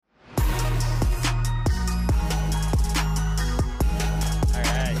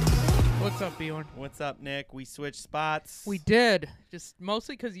What's up, Bjorn? What's up, Nick? We switched spots. We did. Just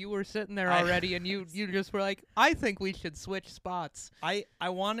mostly because you were sitting there already and you just were like, I think we should switch spots. I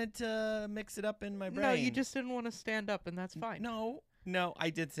wanted to mix it up in my brain. No, you just didn't want to stand up, and that's fine. No,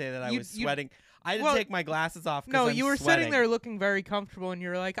 I did say that I You- was you- sweating. I had well, to take my glasses off. No, I'm you were sweating. sitting there looking very comfortable, and you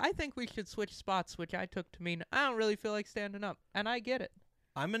were like, I think we should switch spots, which I took to mean I don't really feel like standing up, and I get it.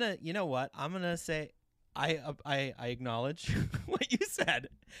 I'm gonna. You know what? I'm gonna say. I acknowledge what you said,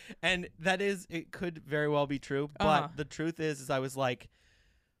 and that is it could very well be true. But the truth is I was like,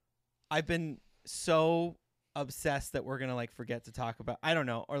 I've been so obsessed that we're gonna like forget to talk about. I don't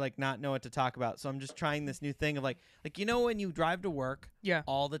know, or like not know what to talk about. So I'm just trying this new thing of like you know when you drive to work Yeah.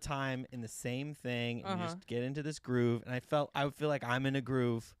 all the time in the same thing and you just get into this groove, and I would feel like I'm in a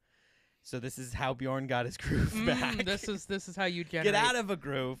groove. So this is how Bjorn got his groove back. This is how you generate Get out of a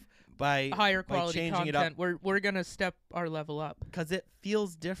groove by higher quality changing content. it up We're gonna step our level up. because it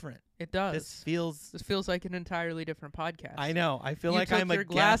feels different. It does. This feels. This like an entirely different podcast. I know. I feel you like took I'm a your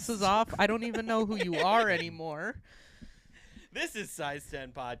glasses guest. off. I don't even know who you are anymore. This is Size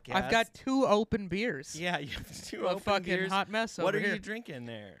 10 podcast. I've got 2 open beers. Yeah, you have 2 A open fucking beers. hot mess What over are here. you drinking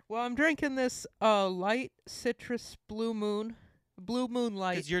there? Well, I'm drinking this light citrus Blue Moon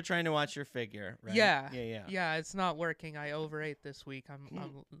light. Because you're trying to watch your figure, right? Yeah. Yeah. Yeah, it's not working. I overate this week.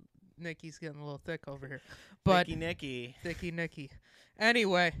 I'm Nikki's getting a little thick over here. But Nicky. Thicky Nicky.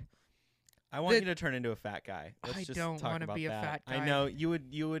 Anyway, I want you to turn into a fat guy. Let's I just don't talk wanna about be a that. fat I guy. know you wouldn't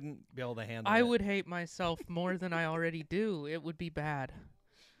be able to handle it. I would hate myself more than I already do. It would be bad.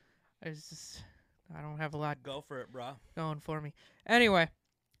 I don't have a lot Go for it, bro. going for me. Anyway,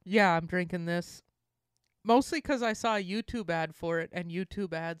 yeah, I'm drinking this mostly because I saw a YouTube ad for it, and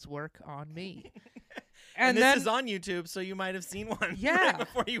YouTube ads work on me. And this then is on YouTube, so you might have seen one Yeah. right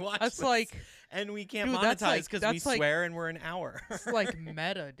before you watched that's this. like And we can't Dude, that's monetize like- because we that's like- swear and we're an hour. it's like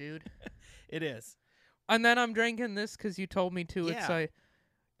meta, dude. It is. And then I'm drinking this because you told me to. It's Yeah. a It's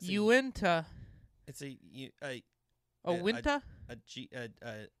a- Uinta. It's a Winta?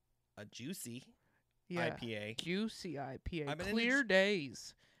 a juicy Yeah. IPA. Juicy IPA. I've been into Clear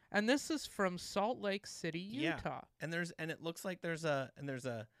Days. And this is from Salt Lake City, Utah. And it looks like there's a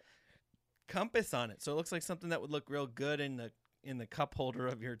compass on it. So it looks like something that would look real good in the cup holder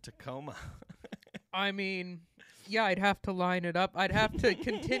of your Tacoma. I mean, yeah, I'd have to line it up. I'd have to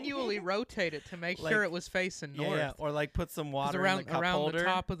continually rotate it to make Like- sure it was facing north. Yeah, or like put some 'Cause water around in the cup around holder. the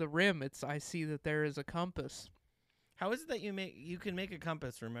top of the rim, I see that there is a compass. How is it that you can make a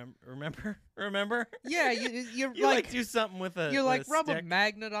compass? Remember? Yeah, you're You like do something with a you like rub a stick.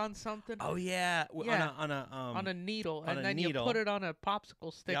 magnet on something. Oh yeah, Yeah. on a needle, on and a then needle. you put it on a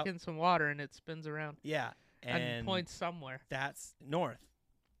popsicle stick Yep. in some water, and it spins around yeah, and points somewhere. That's north.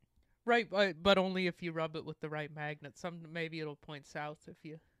 Right, but only if you rub it with the right magnet. Maybe it'll point south if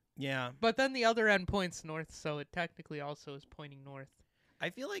you. Yeah, But then the other end points north, so it technically also is pointing north. I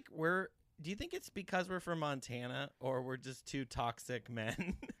feel like Do you think it's because we're from Montana, or we're just 2 toxic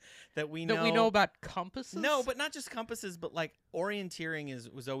men that we know about compasses? No, but not just compasses, but like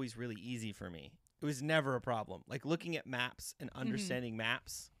orienteering was always really easy for me. It was never a problem. Like looking at maps and understanding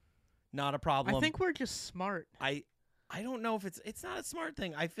maps, not a problem. I think we're just smart. I don't know if it's not a smart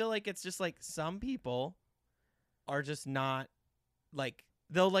thing. I feel like it's just like some people are just not like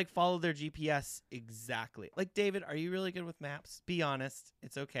they'll like follow their GPS exactly. Like David, are you really good with maps? Be honest.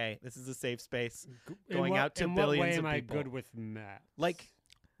 It's okay. This is a safe space. Going out to in billions what way of am people. I good with maps? Like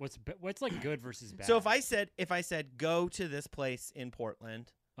what's like good versus bad? so if I said go to this place in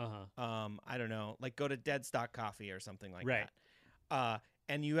Portland, uh-huh. I don't know, like go to Deadstock Coffee or something like Right. that.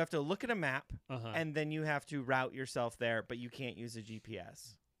 And you have to look at a map Uh-huh. and then you have to route yourself there, but you can't use a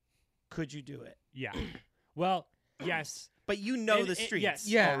GPS. Could you do it? Yeah. Well, yes. But you know And- the and- streets yes.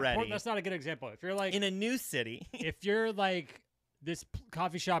 Yeah. already. That's not a good example. If you're like In a new city. if you're like this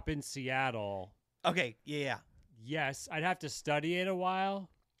coffee shop in Seattle, Okay, yeah. yes, I'd have to study it a while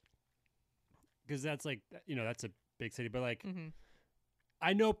because that's like that's a big city. But like Mm-hmm.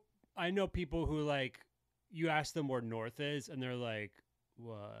 I know people who like you ask them where north is and they're like,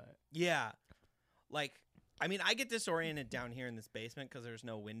 what? Yeah. Like, I mean, I get disoriented down here in this basement because there's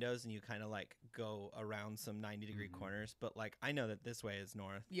no windows and you kind of like go around some 90-degree Mhm. corners. But like, I know that this way is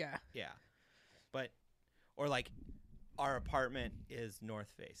north. Yeah. Yeah. But, or like, our apartment is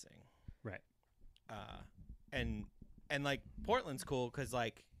north facing. Right. And like, Portland's cool because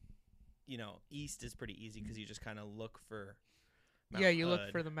like, east is pretty easy because you just kind of look for Mount Yeah, you look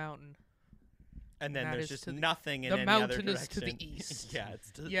Hood. for the mountain. And then that there's is just to the- nothing in the any mountain other is to the direction. east. Yeah,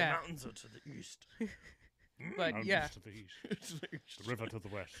 it's to Yeah. the mountains are to the east. But yeah. to the east, the river to the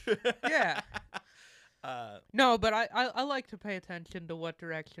west. Yeah. No, but I like to pay attention to what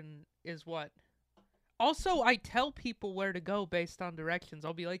direction is what. Also, I tell people where to go based on directions.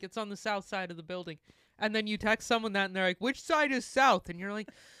 I'll be like, it's on the south side of the building. And then you text someone that, and they're like, which side is south? And you're like,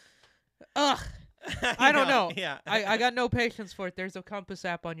 ugh. I don't know. Yeah. I got no patience for it. There's a compass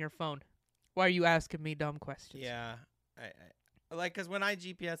app on your phone. Why are you asking me dumb questions? Yeah. I like, because when I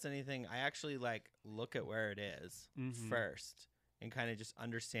GPS anything, I actually, like, look at where it is first and kind of just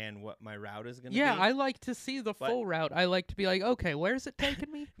understand what my route is going to be. Yeah, I like to see the But- full route. I like to be like, okay, where's it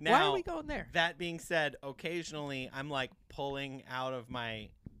taking me? Why Now, are we going there? That being said, occasionally I'm, like, pulling out of my...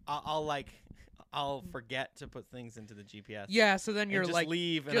 I'll forget to put things into the GPS. Yeah, so then And you're just like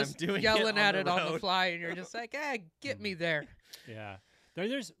leave and just I'm doing yelling at it on on the road. fly, and you're just like, get me there. Yeah.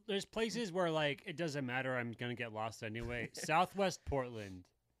 There's places where like it doesn't matter. I'm gonna get lost anyway. Southwest Portland.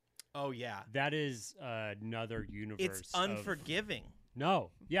 Oh, yeah. That is another universe. It's unforgiving.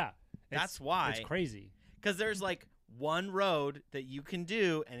 No. Yeah. That's why. It's crazy. Because there's, like, one road that you can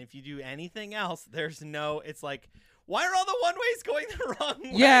do, and if you do anything else, there's no... It's like... Why are all the one-ways going the wrong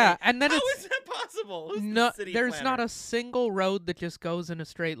way? Yeah, and then How it's is that possible? Who's no, the city there's planner? not a single road that just goes in a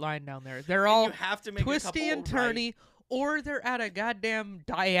straight line down there. They're And all you have to make twisty a and couple right. turny, or they're at a goddamn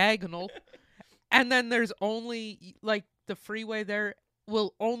diagonal. And then there's only like the freeway there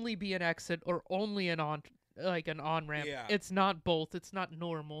will only be an exit or only an on ramp. Yeah. It's not both. It's not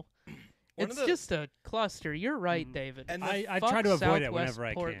normal. One of It's the- just a cluster. You're right, Mhm. David. And I Fuck try to avoid it Southwest whenever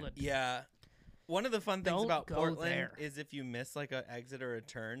I can. Portland. Yeah. One of the fun things Don't about go Portland there. is if you miss like a exit or a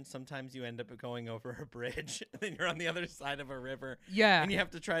turn, sometimes you end up going over a bridge and then you're on the other side of a river Yeah. and you have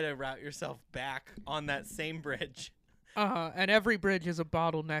to try to route yourself back on that same bridge. And every bridge is a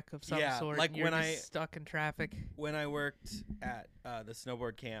bottleneck of some Yeah, sort. like and you're when just I- stuck in traffic. When I worked at the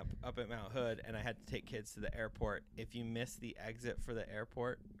snowboard camp up at Mount Hood and I had to take kids to the airport, if you miss the exit for the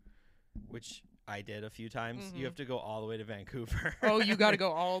airport, which I did a few times, Mhm. you have to go all the way to Vancouver. Oh, you got to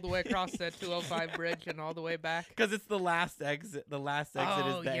go all the way across that 205 bridge and all the way back. Because it's the last exit. The last exit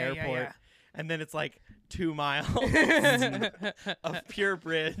Oh, is the yeah, yeah, airport. yeah. And then it's like 2 miles of pure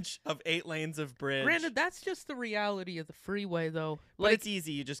bridge, of 8 lanes of bridge. Granted, that's just the reality of the freeway, though. but Like it's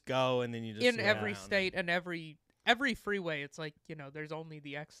easy. You just go and then you just in sit every down state and every freeway, it's like there's only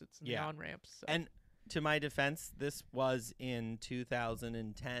the exits and Yeah. the on ramps. So. And to my defense, this was in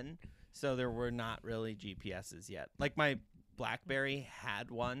 2010, so there were not really GPSs yet. Like my BlackBerry had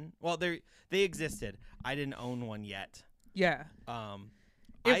one. Well, they existed. I didn't own one yet. yeah, I-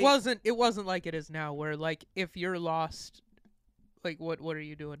 it wasn't like it is now, where like if you're lost, like what are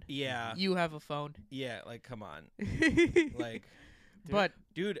you doing? Yeah. You have a phone. Yeah. Like, come on. Like. But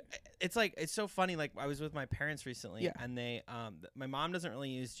Dude, it's like it's so funny. Like I was with my parents recently, Yeah. and they, my mom doesn't really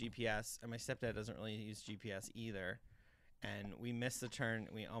use GPS, and my stepdad doesn't really use GPS either. And we missed the turn.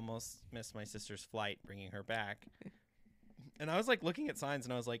 We almost missed my sister's flight, bringing her back. And I was like looking at signs,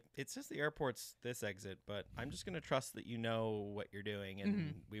 and I was like, "It says the airport's this exit, but I'm just gonna trust that you know what you're doing." And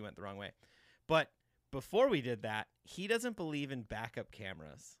Mhm. we went the wrong way. But before we did that, he doesn't believe in backup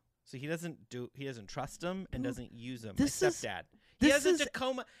cameras, so he doesn't trust them and Ooh, he doesn't use them. this My is- stepdad. He this has a is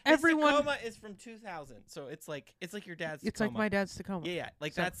Tacoma. everyone- His Tacoma is from 2000, so it's like your dad's. it's Tacoma. like my dad's Tacoma. Yeah,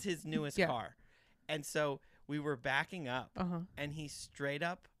 like So- that's his newest yeah. car, and so we were backing up, and he straight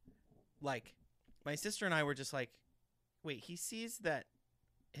up, like, my sister and I were just like, wait, he sees that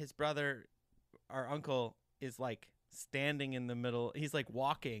his brother, our uncle, is like standing in the middle. He's like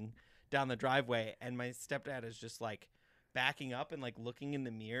walking down the driveway, and my stepdad is just like backing up and like looking in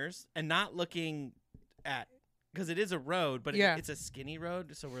the mirrors and not looking at. Because it is a road, but Yeah. it's a skinny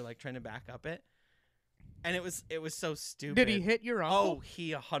road, so we're like trying to back up it, and it was so stupid. Did he hit your uncle? Oh,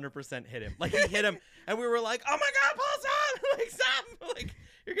 he 100% hit him. Like he hit him, and we were like, "Oh my God, Paul, stop! Like stop! Like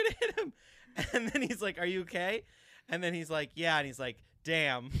you're gonna hit him!" And then he's like, "Are you okay?" And then he's like, "Yeah," and he's like,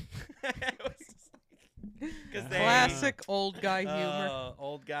 "Damn." It was just like, 'cause they- Classic old guy humor.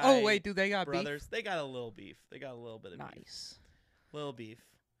 old guy. Oh wait, do they got brothers. They got a little beef. They got a little bit of beef? beef. Nice. Little beef.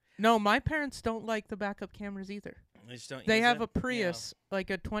 No, my parents don't like the backup cameras either. They just don't. They use have it. a Prius, like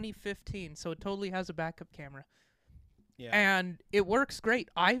a 2015, so it totally has a backup camera. Yeah. And it works great.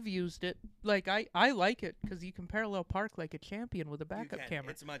 I've used it. Like, I like it because you can parallel park like a champion with a You backup can.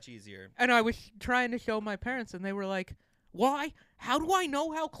 camera. It's much easier. And I was trying to show my parents, and they were like, why? How do I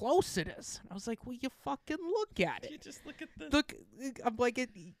know how close it is? And I was like, well, you fucking look at You it. just look at the. Look, I'm like, it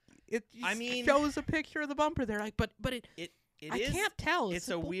I mean- shows a picture of the bumper. They're like, but it, It I is. can't tell. It's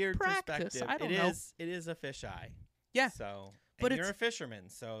a simple weird practice. perspective. I don't It know. is. It is a fisheye. Yeah. So, But and you're a it's- fisherman,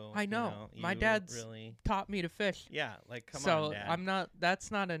 so I you know. My you dad's- really. Taught me to fish. Yeah, like come so on, Dad. I'm not.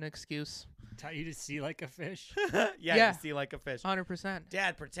 That's not an excuse. Taught you to see like a fish. yeah, Yeah. you see like a fish. 100%.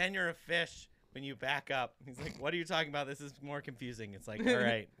 Dad, pretend you're a fish. when you back up. He's like, "What are you talking about? This is more confusing." It's like, all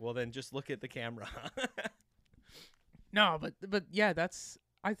right, well then just look at the camera. No, but yeah,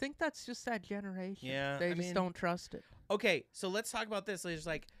 I think that's just that generation. Yeah, they I just mean- don't trust it. Okay, so let's talk about this.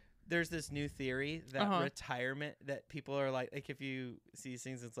 There's this new theory that retirement, that people are like if you see these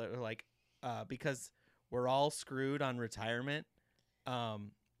things, it's like because we're all screwed on retirement.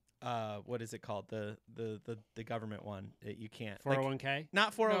 What is it called? The government one that you can't 401k?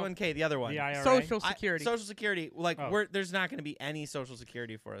 not 401k, the other one. The IRA? Social Security. Social Security. There's not going to be any Social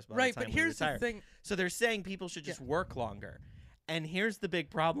Security for us by Right, the time but we here's retire. the thing. So they're saying people should just work longer. And here's the big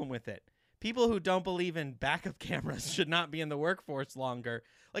problem with it. People who don't believe in backup cameras should not be in the workforce longer.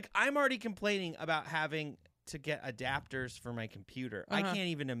 Like, I'm already complaining about having to get adapters for my computer. I can't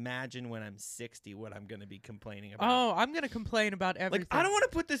even imagine when I'm 60 what I'm going to be complaining about. Oh, I'm going to complain about everything. Like, I don't want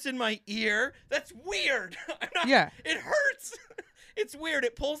to put this in my ear. That's weird. Yeah. It hurts. It's weird.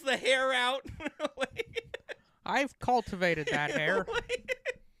 It pulls the hair out. I've cultivated that hair.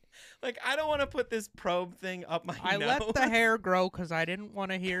 Like, I don't want to put this probe thing up my I nose. let the hair grow because I didn't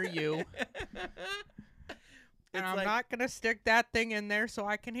want to hear you. And I'm like, not going to stick that thing in there so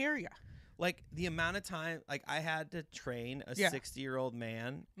I can hear you. Like, the amount of time, like, I had to train a 60-year-old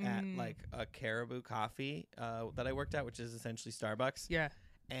man at, like, a Caribou Coffee that I worked at, which is essentially Starbucks. Yeah.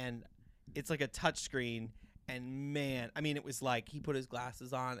 And it's like a touch screen. And, man, I mean, it was like he put his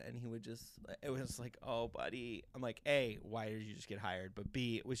glasses on and he would just, it was like, oh, buddy. I'm like, A, why did you just get hired? But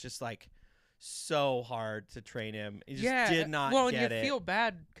B, it was just, like, so hard to train him. He just did not well, get and you it. feel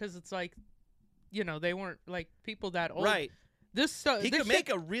bad because it's like, you know, they weren't, like, people that old. Right. He could make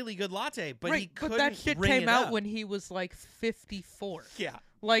a really good latte, but he couldn't But that shit ring came it out up. when he was like 54. Yeah.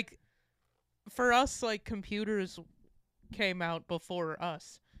 Like, for us, like, computers came out before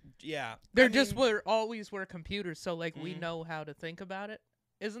us. Yeah. Always were computers, so like we know how to think about it.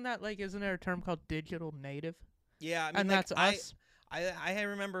 Isn't there a term called digital native? Yeah, I mean, and like, that's us. I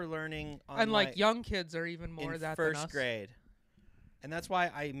remember learning on And like young kids are even more in that first than us. grade. And that's why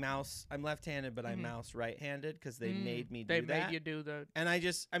I'm left-handed, but I mouse right-handed because they made me do that. They made you do the. And I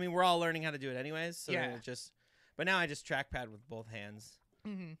mean, we're all learning how to do it anyways. So Yeah. then but now I just trackpad with both hands.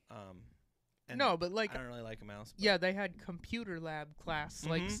 Mhm. And No, but like I don't really like a mouse. But yeah, they had computer lab class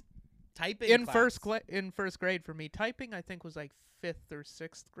like typing in class. first grade for me. Typing I think was like 5th or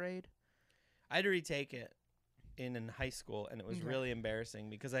 6th grade. I had to retake it in high school, and it was really embarrassing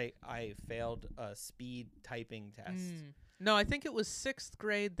because I failed a speed typing test. No, I think it was 6th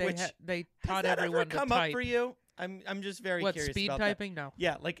grade. They Which- they Has taught that everyone ever to come type. up for you? I'm just very What, curious speed about typing? that. No.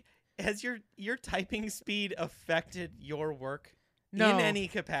 Yeah, like has your typing speed affected your work No. in any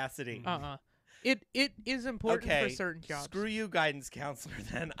capacity? It is important Okay, for certain jobs. Screw you, guidance counselor.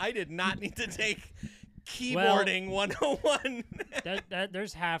 Then I did not need to take keyboarding 101.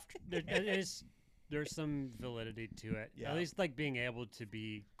 There's some validity to it. Yeah. At least like being able to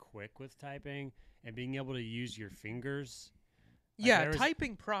be quick with typing and being able to use your fingers. Yeah, Like,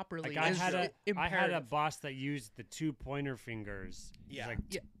 typing properly Like is I had a imperative. boss that used the 2 pointer fingers. Yeah.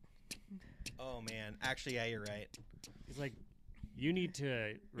 He's like, Oh man, actually, yeah, you're right. he's like, you need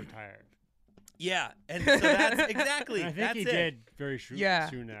to retire. Yeah, and so that's exactly. And I think that's he it. did very soon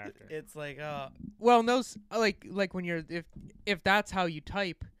after. It's like, Well, and those like when you're if that's how you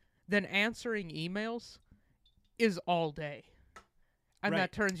type, then answering emails is all day, and Right.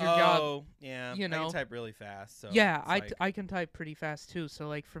 that turns your job. oh yeah, you I know. can type really fast. So Yeah, it's like, I can type pretty fast too. So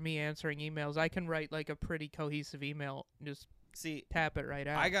like for me, answering emails, I can write like a pretty cohesive email, and just see. tap it right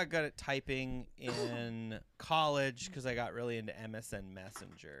out. I got good at typing in college because I got really into MSN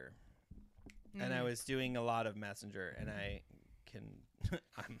Messenger, and I was doing a lot of Messenger, and I can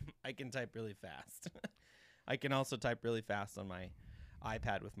I can type really fast. I can also type really fast on my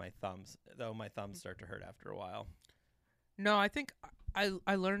iPad with my thumbs, though my thumbs start to hurt after a while. No, I think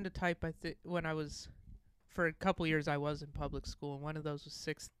I learned to type. When I was for a couple years I was in public school, and one of those was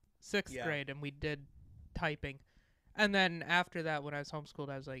sixth Yeah. grade, and we did typing. And then after that, when I was homeschooled,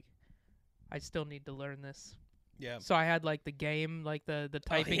 I was like, I still need to learn this. Yeah. So I had like the game, like the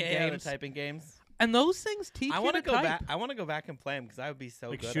typing games, the typing games. and those things teach I want to go type. back. I want to go back and play them because I would be so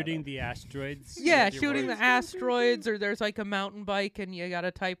Like good. shooting at the asteroids. Yeah, with your shooting the words. asteroids, or there's like a mountain bike, and you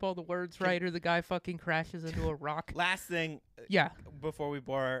gotta type all the words right, or the guy fucking crashes into a rock. Last thing, Yeah. before we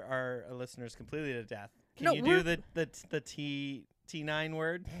bore our listeners completely to death, can No, you do the T9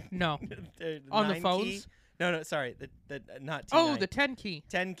 word? No. The On the 9 phones? key? No, sorry, the not T9. Oh, the 10 key.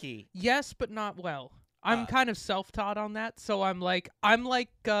 10 key. Yes, but not well. I'm kind of self-taught on that, so I'm like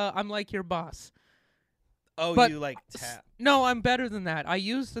your boss. Oh, But you like tap. No, I'm better than that. I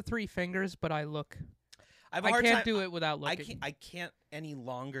use the 3 fingers, but I look. I have a I hard can't time. do it without looking. I can't any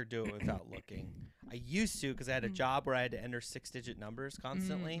longer do it without looking. I used to because I had a job where I had to enter 6-digit numbers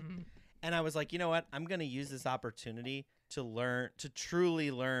constantly. Mhm. And I was like, you know what? I'm going to use this opportunity to truly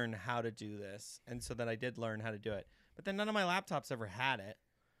learn how to do this. And so that I did learn how to do it. But then none of my laptops ever had it.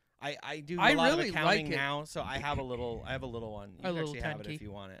 I do a I lot really of accounting like it. now, so I have a little one. You A can little actually have 10 it key. if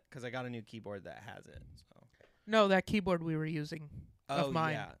you want it because I got a new keyboard that has it. So. No, that keyboard we were using of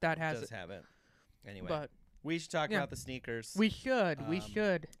mine yeah, that has does it. have it. Anyway, But we should talk yeah. about the sneakers. we should. We Um,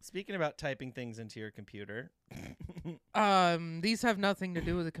 should. Speaking about typing things into your computer, These have nothing to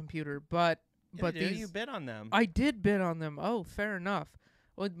do with the computer, but yeah, they do. these You bid on them. I did bid on them. Oh, fair enough.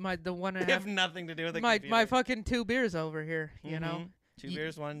 With the one and They a have half nothing to do with the my computer. my fucking 2 beers over here, you know. Mhm. Two Y-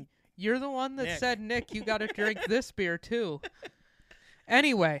 beers, one. You're the one that Nick. said, Nick, you got to drink this beer too.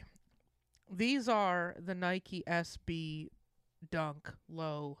 Anyway, these are the Nike SB Dunk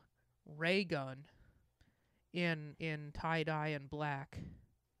Low Ray Gun in tie dye and black.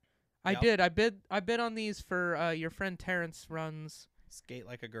 I Yep. did. I bid on these for your friend Terrence runs. Skate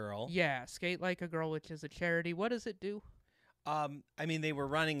like a girl. Yeah, Skate Like a Girl, which is a charity. What does it do? I mean, they were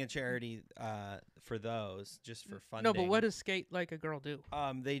running a charity for those just for funding. No, but what does Skate Like a Girl do?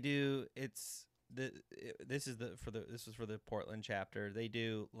 They do. It's this was for the Portland chapter. They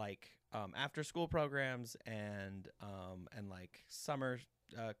do like after school programs and like summer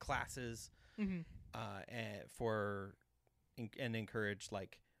classes Mm-hmm. and encourage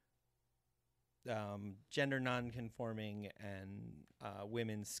like gender non-conforming and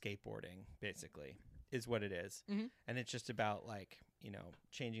women's skateboarding basically is what it is. Mhm. And it's just about like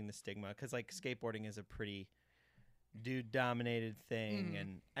changing the stigma because like skateboarding is a pretty dude dominated thing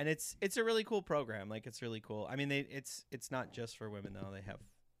and it's a really cool program. Like it's really cool. I mean it's not just for women though. They have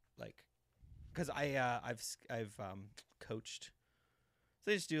like because I've coached, so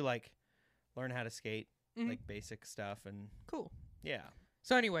they just do like learn how to skate, Mhm. like basic stuff, and Cool. yeah.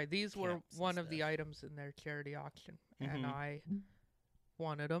 So anyway, these were Camps and one of the stuff. items in their charity auction, and Mhm. I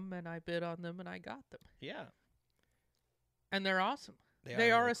wanted them, and I bid on them, and I got them, Yeah. and they're awesome. They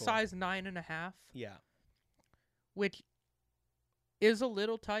are really a cool. size 9.5, Yeah. which is a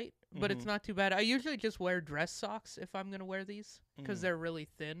little tight, but it's Mhm. not too bad. I usually just wear dress socks if I'm gonna wear these because Mhm. they're really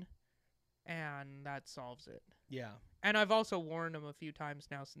thin, and that solves it. Yeah. And I've also worn them a few times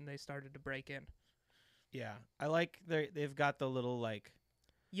now since they started to break in. Yeah. I like they've got the little like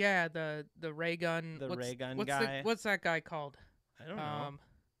Yeah, the ray gun. the ray gun what's guy. what's that guy called? I don't know.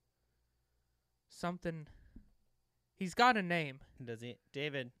 Something. He's got a name. Does he?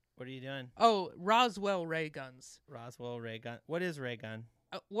 David, what are you doing? Oh, Roswell ray guns. Roswell ray gun. What is ray gun?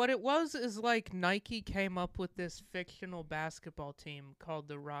 What it was is like Nike came up with this fictional basketball team called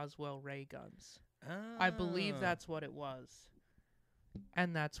the Roswell Ray Guns. I believe Ah. that's what it was.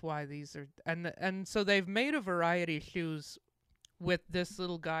 And that's why these are and so they've made a variety of shoes with this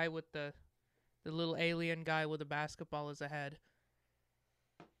little guy with the little alien guy with a basketball as a head.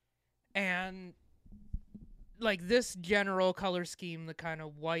 And like this general color scheme, the kind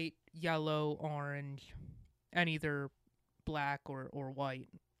of white, yellow, orange, and either black or white.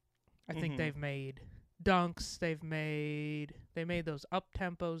 I think Mhm. they've made dunks. They made those up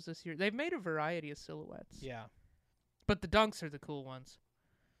tempos this year. They've made a variety of silhouettes. Yeah. But the dunks are the cool ones.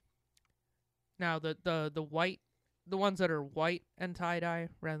 Now the white, the ones that are white and tie dye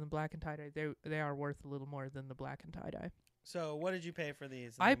rather than black and tie dye, they are worth a little more than the black and tie dye. So what did you pay for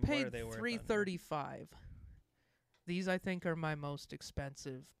these? I and what are paid they worth on $335. These I think are my most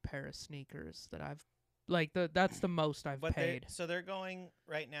expensive pair of sneakers that I've that's the most I've But paid. so they're going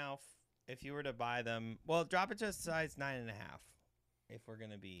right now. If you were to buy them, well, drop it to a size 9.5. If we're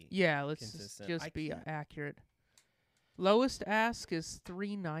gonna be Yeah, let's consistent. just I be can't- accurate. Lowest ask is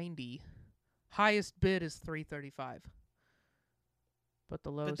 $390. Highest bid is $335. But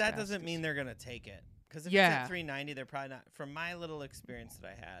the lowest. But that ask doesn't is- mean they're gonna take it. Because if it's Yeah. at $390, they're probably not. From my little experience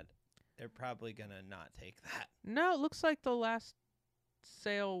that I had, they're probably gonna not take that. No, it looks like the last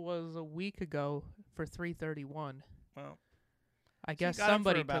sale was a week ago for $331. Well, I you guess got 'em for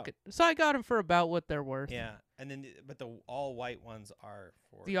somebody about- took it. So I got them for about what they're worth. yeah. And then, but the all white ones are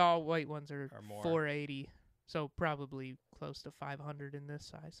for. The all white ones are Or more. $480. So probably close to $500 in this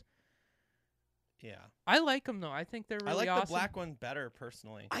size. Yeah. I like them though. I think they're really I like awesome. the black one better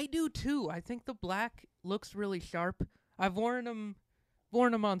personally. I do too. I think the black looks really sharp. I've worn them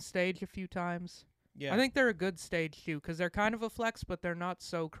on stage a few times. Yeah. I think they're a good stage shoe because they're kind of a flex, but they're not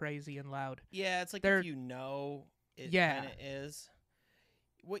so crazy and loud. Yeah, it's like they're- if you know it Yeah. kind of is.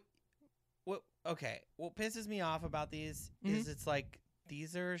 What? Okay. What pisses me off about these is it's like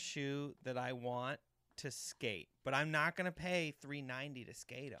these are a shoe that I want to skate, but I'm not gonna pay $390 to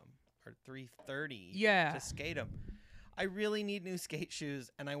skate them or for $330 Yeah. to skate them. I really need new skate shoes,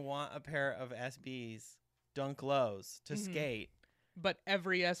 and I want a pair of SBs Dunk Lows to skate. But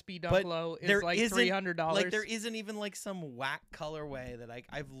every SB Dunk But Low is there like isn't- $300. Like there isn't even like some whack colorway that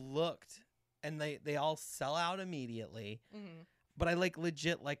I've looked, and they all sell out immediately. Mhm. But I like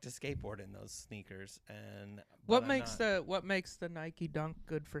legit like to skateboard in those sneakers. And What makes the Nike Dunk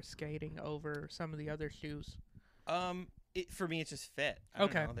good for skating over some of the other shoes? For me, it's just fit. I don't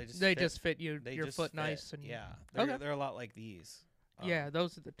Okay, know, they fit. just fit your Just foot fit. nice and yeah. Okay. They're a lot like these. yeah,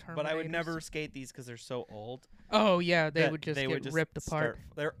 those are the Terminators. But I would never skate these because they're so old. Oh yeah, they that would just they get would just ripped apart.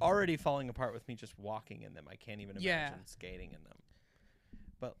 they're already falling apart with me just walking in them. I can't even Yeah. imagine skating in them.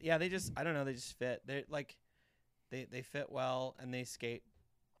 But yeah, they just I don't know, they just fit. They're like they fit well and they skate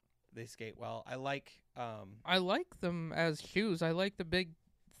well. I like them as shoes. I like the big,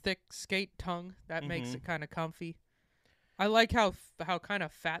 thick skate tongue. That makes Mhm. it kind of comfy. I like how kind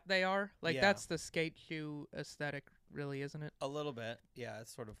of fat they are. Like Yeah. that's the skate shoe aesthetic, really, isn't it? a little bit. Yeah,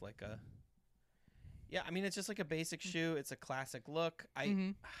 it's sort of like a yeah, I mean it's just like a basic shoe. It's a classic look.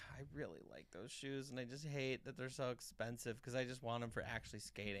 Mhm. I really like those shoes, and I just hate that they're so expensive because I just want them for actually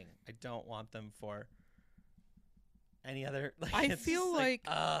skating. I don't want them for any other. Like, I it's feel just like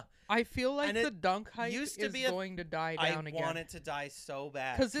I feel like and the it dunk hype used to is be a- going to die I down again. want it to die so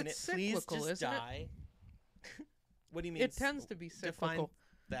bad. 'Cause Can it's it please cyclical, just isn't it? die? What do you mean? It tends to be Define cyclical.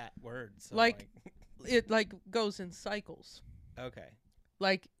 that word. So Like- It like goes in cycles. okay,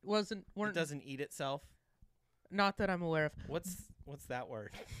 Like it weren't doesn't eat itself. not that I'm aware of. What's that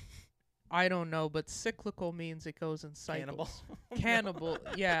word? I don't know, but cyclical means it goes in Cannibal. cycles. Cannibal.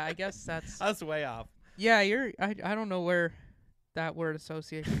 Yeah, I guess that's. I was way off. Yeah, I don't know where that word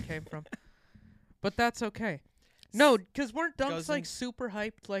association came from, but that's okay. No, because weren't Goes dunks like in- super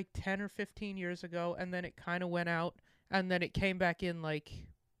hyped like 10 or 15 years ago, and then it kind of went out, and then it came back in like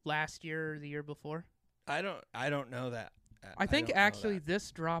last year or the year before? I don't know that. I think don't know actually that.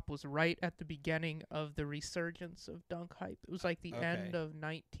 this drop was right at the beginning of the resurgence of dunk hype. It was like the end Okay. of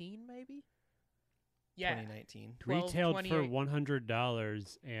 19, maybe. Yeah, 2019. 12, Retailed for 28.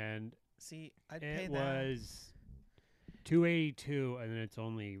 $100, and See, I'd pay it that. was $282, and then it's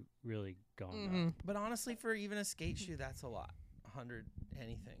only really gone Mhm. up. But honestly, for even a skate shoe, that's a lot. 100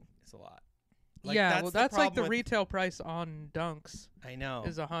 anything is a lot. Yeah, well, that's like the problem with- retail price on dunks I know.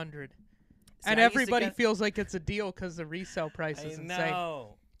 is 100, See, and I used to everybody get- feels like it's a deal because the resale price I is insane.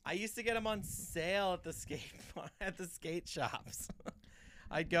 know. I used to get them on sale at the skate shops.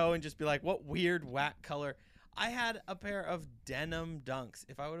 I'd go and just be like, "What weird whack color." I had a pair of denim dunks.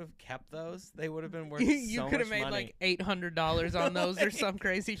 If I would have kept those, they would have been worth You so could much have made money. like $800 on those or some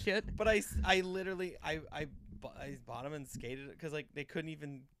crazy shit. But I literally I bought them and skated it because like they couldn't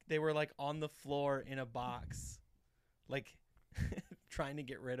even, they were like on the floor in a box, like trying to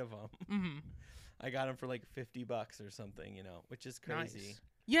get rid of them. Hmm. I got them for like $50 or something, which is crazy. Nice.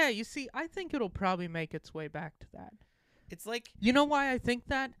 Yeah, you see, I think it'll probably make its way back to that. It's like, You know why I think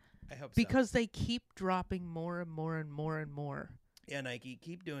that? I hope so. Because they keep dropping more and more and more and more. Yeah, Nike,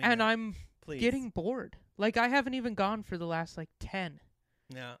 keep doing And that. I'm Please. getting bored. Like, I haven't even gone for the last, like, 10.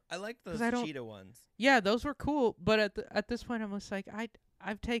 Yeah, I like those 'Cause I don't- cheetah ones. Yeah, those were cool, but at this point, I'm just like,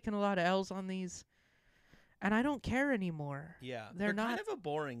 I've taken a lot of L's on these, and I don't care anymore. Yeah, They're not- kind of a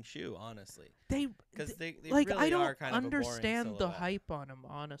boring shoe, honestly, They because they like really I don't are kind of a boring understand the silhouette. hype on them.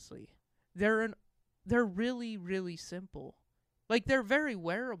 Honestly, they're really really simple. Like they're very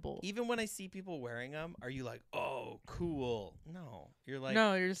wearable. Even when I see people wearing them, are you like, "Oh, cool"? No, you're like,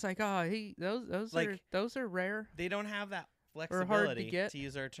 no, you're just like, oh, those are rare, they don't have that hard to flexibility, get. to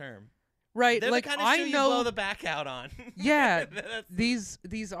use our term. right? They're like the kind of I shoe know you blow the back out on. Yeah, That's-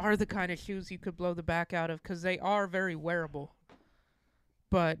 these are the kind of shoes you could blow the back out of because they are very wearable.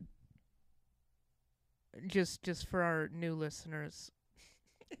 But just for our new listeners,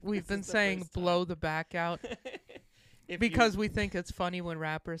 we've This been is the saying first time. blow the back out If because we think it's funny when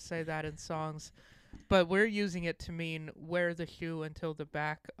rappers say that in songs, but we're using it to mean wear the shoe until the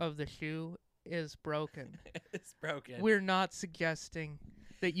back of the shoe is broken. it's broken. We're not suggesting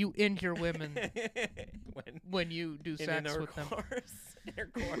that you injure women when you do in sex with them.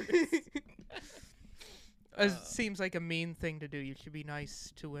 intercourse. It seems like a mean thing to do. You should be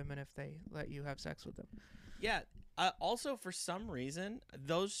nice to women if they let you have sex with them. Yeah. Also, for some reason,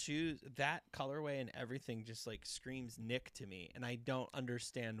 those shoes, that colorway and everything, just like screams Nick to me, and I don't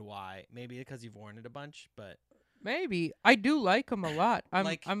understand why. Maybe because you've worn it a bunch, but Maybe I do like them a lot.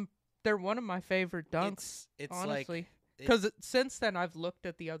 Like- They're one of my favorite dunks. it's honestly, Because since then I've looked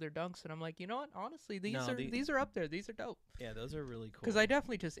at the other dunks and I'm like, you know what? Honestly, these are up there. These are dope. Yeah, those are really cool. Because I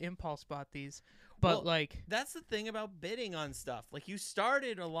definitely just impulse bought these, but like that's the thing about bidding on stuff. Like you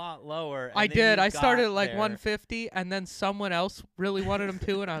started a lot lower. And I did. I started at like there. 150, and then someone else really wanted them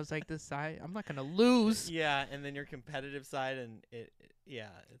too, and I was like, I'm not gonna lose. Yeah, and then your competitive side, and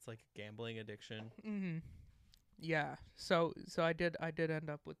it's like a gambling addiction. Mm-hmm. Yeah. So I did end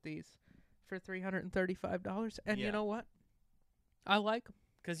up with these for $335, and you know what? I like them.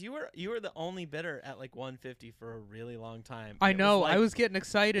 Because you were the only bidder at like 150 for a really long time. I know. I was getting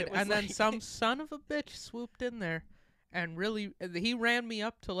excited, and then some son of a bitch swooped in there, and really he ran me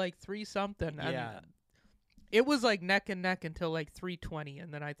up to like 3 something. Yeah. And it was like neck and neck until like 320,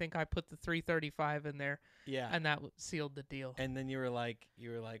 and then I think I put the 335 in there. Yeah. And that sealed the deal. And then you were like,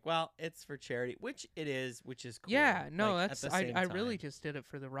 well, it's for charity, which it is, which is cool. Yeah. No, like, that's I really just did it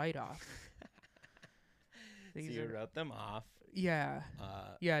for the write-off. So you wrote them off. Yeah.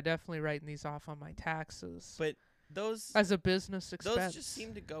 Yeah, definitely writing these off on my taxes. But those as a business expense. Those just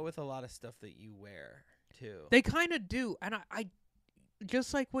seem to go with a lot of stuff that you wear too. They kind of do, and I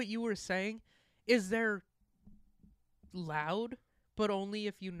just like what you were saying, is they're loud, but only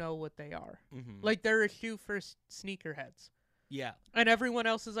if you know what they are. Mm-hmm. Like they're a shoe for sneakerheads. Yeah. And everyone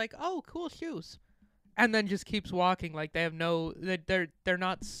else is like, "Oh, cool shoes," and then just keeps walking like they have they're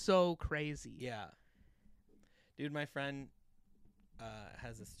not so crazy. Yeah. Dude, my friend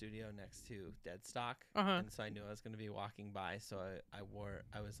has a studio next to Deadstock, and so I knew I was going to be walking by, so I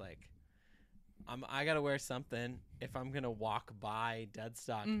was like, I got to wear something if I'm going to walk by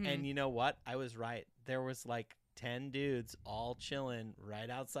Deadstock. Mm-hmm. And you know what? I was right. There was like 10 dudes all chilling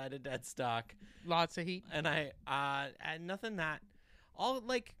right outside of Deadstock. Lots of heat. And I nothing that, all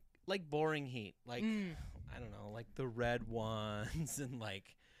like boring heat. Like, I don't know, like the red ones and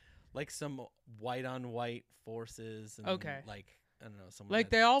like some white on white forces. And like, I don't know, someone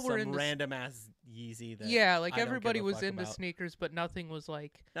like they all were some into random ass Yeezy. That yeah, like I everybody was into about. sneakers, but nothing was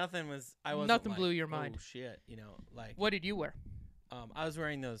like nothing was. I wasn't nothing like, blew your mind. Oh shit, you know, like what did you wear? I was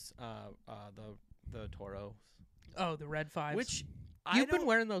wearing those the Toros. Oh, the red 5s. Which you've been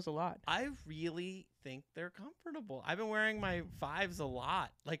wearing those a lot. I really think they're comfortable. I've been wearing my 5s a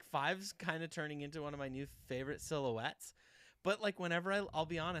lot. Like 5s kind of turning into one of my new favorite silhouettes. But like whenever I'll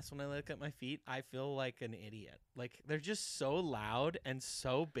be honest, when I look at my feet, I feel like an idiot. Like they're just so loud and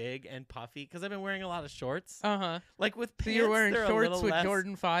so big and puffy because I've been wearing a lot of shorts. Like with pants, so you're wearing shorts with less,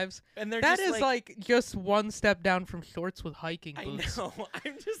 Jordan 5s, and they're that just is like just one step down from shorts with hiking boots. I know.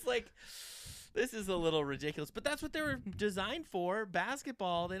 I'm just like, this is a little ridiculous, but that's what they were designed for.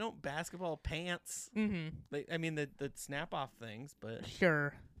 Basketball. They don't basketball pants. Mm-hmm. I mean the snap off things, but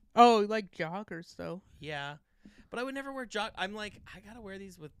sure. Oh, like joggers though. Yeah. But I would never wear I'm like, I gotta wear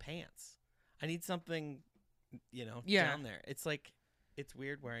these with pants. I need something, down there. It's like, it's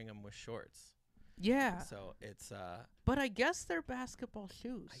weird wearing them with shorts. Yeah. So it's But I guess they're basketball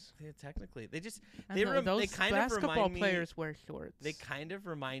shoes. Technically, they just they kind basketball of remind players wear shorts. They kind of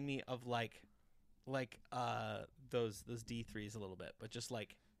remind me of like those D3s a little bit, but just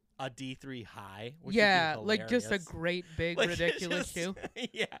like a D3 high. Which like just a great big ridiculous shoe.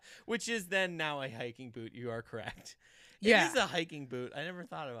 Yeah, which is then now a hiking boot. You are correct. Yeah, it is a hiking boot. I never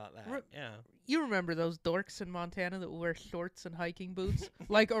thought about that. Yeah, you remember those dorks in Montana that wear shorts and hiking boots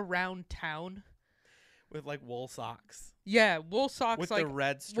like around town with like wool socks. Yeah, wool socks with like the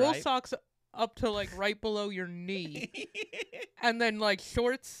red stripe. Wool socks up to like right below your knee, and then like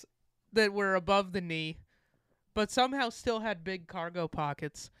shorts that were above the knee, but somehow still had big cargo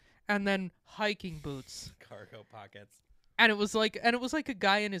pockets. And then hiking boots, cargo pockets, and it was like a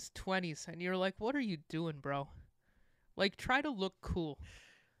guy in his 20s, and you're like, "What are you doing, bro? Like, try to look cool."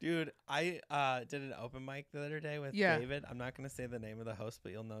 Dude, I did an open mic the other day with David. I'm not gonna say the name of the host,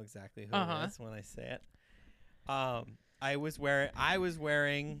 but you'll know exactly who it is when I say it. I was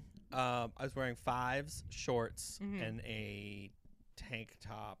wearing 5s, shorts, and a tank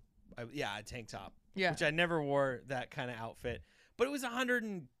top. A tank top. Yeah, which I never wore that kind of outfit. But it was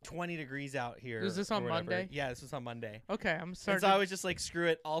 120 degrees out here. Was this on Monday? Yeah, this was on Monday. Okay, I'm sorry. And so I was just like, screw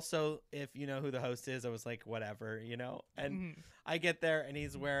it. Also, if you know who the host is, I was like, whatever, And I get there, and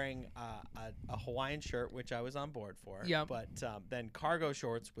he's wearing a Hawaiian shirt, which I was on board for. Yeah. But then cargo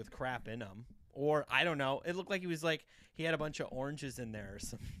shorts with crap in them. Or, I don't know. It looked like he had a bunch of oranges in there or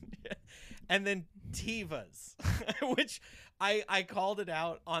something. And then Tevas, which I called it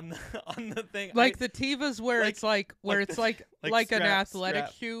out on the thing. Like the Tevas where it's like an athletic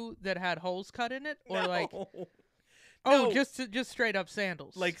shoe that had holes cut in it, or just straight up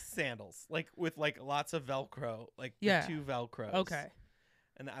sandals. Like sandals, like with like lots of Velcro, like the 2 Velcros. Okay.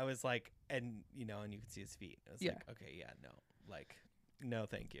 And I was like, and you could see his feet. I was Yeah. like, okay, yeah, no, like, no,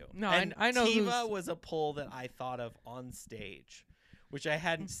 thank you. No, and I know Tiva who's- was a pull that I thought of on stage, which I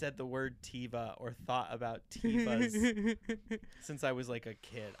hadn't said the word Tiva or thought about Tivas since I was like a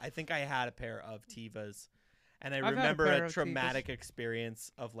kid. I think I had a pair of Tivas, and I I've had a remember pair a of traumatic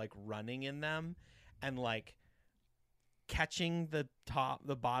experience of like running in them and like catching the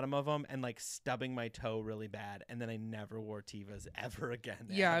bottom of them and like stubbing my toe really bad, and then I never wore Tivas ever again.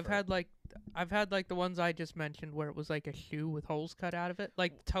 Yeah, ever. I've had like the ones I just mentioned where it was like a shoe with holes cut out of it,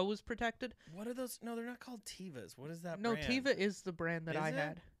 like toe was protected. What are those? No, they're not called Tivas. What is that? No, brand? Tiva is the brand that Is I it?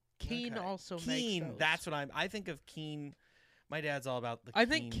 had. Keen Okay. also Keen. makes those. That's what I think of Keen. My dad's all about the. I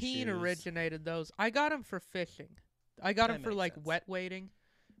think Keen shoes. originated those. I got them for fishing. I got That them for makes like sense. wet wading.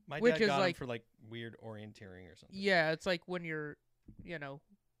 My which dad is got 'em like- for like weird orienteering or something. Yeah, it's like when you're,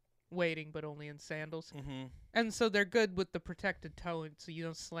 wading but only in sandals. Mm-hmm. And so they're good with the protected toe, and so you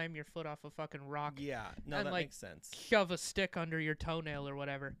don't slam your foot off a fucking rock, Yeah. No, And, that like, makes sense. shove a stick under your toenail or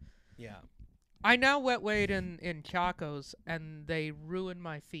whatever. Yeah. I now wet wade in Chacos, and they ruin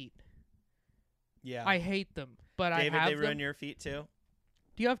my feet. Yeah. I hate them, but David, I have they ruin them. your feet too.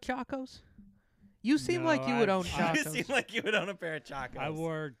 Do you have Chacos? You seem like No, you would I've- own I've You Chacos. seem like you would own a pair of Chacos. I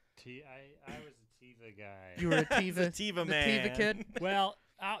wore I was a Tiva guy. You were a He's Tiva, Tiva the man. Tiva kid. Well,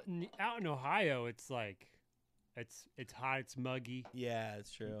 out in Ohio, it's like it's hot, it's muggy. Yeah,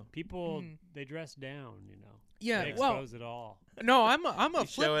 it's true. People Mm. they dress down, Yeah, They well, expose it all. no, I'm a You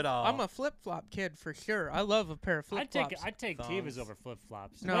show flip. it all. I'm a flip flop kid for sure. I love a pair of flip flops. I'd take Thongs. Tivas over flip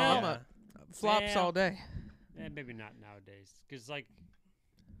flops. No, well, I'm a flops well, all day. maybe not nowadays, because like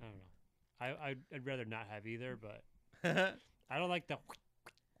I don't know. I'd rather not have either, but I don't like the.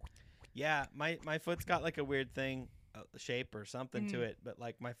 Yeah, my foot's got like a weird thing, shape or something to Mm. it. But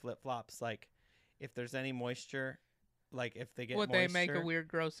like my flip flops, like if there's any moisture, like if they get Would moisture, they make a weird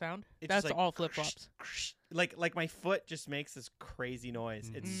gross sound? it's That's just like, all flip flops. Like my foot just makes this crazy noise.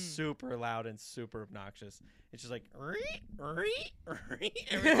 It's Mm. super loud and super obnoxious. It's just like every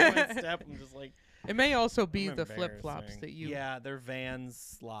time I step, I'm just like It may also be I'm the flip flops embarrassing. that you. Yeah, they're Vans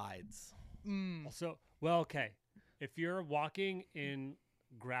slides. Mm. Also, well, okay, if you're walking in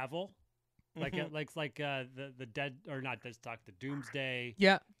gravel, like Mhm. the dead or not dead stock, the Doomsday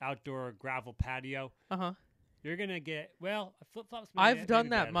Yeah. outdoor gravel patio, Uh huh. you're gonna get flip flops. I've done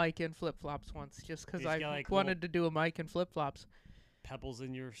that mic in flip flops once, just because You I just got, like, wanted to do a mic in flip flops. Pebbles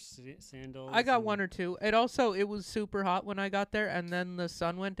in your sandals. I got and- one or two. It was super hot when I got there, and then the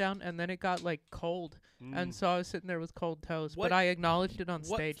sun went down, and then it got like cold, and Mm. so I was sitting there with cold toes. What- But I acknowledged it on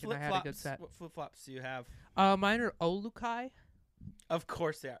What stage, and I had a good flip-flops- set. What flip flops do you have? Mine are Olukai. Of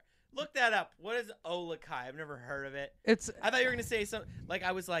course they are. Look that up. What is Olakai? I've never heard of it. It's I thought you were gonna say something like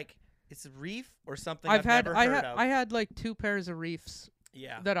I was like, it's Reef or something. I've had never I heard had of. I had like 2 pairs of reefs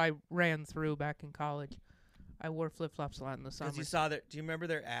Yeah. that I ran through back in college. I wore flip flops a lot in the summer. Because you saw their. Do you remember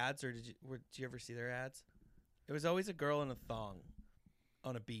their ads, or did you ever see their ads? It was always a girl in a thong,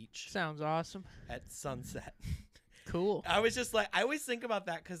 on a beach Sounds awesome. at sunset. Cool. I was just like, I always think about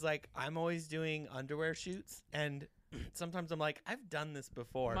that because like I'm always doing underwear shoots, and sometimes I'm like, I've done this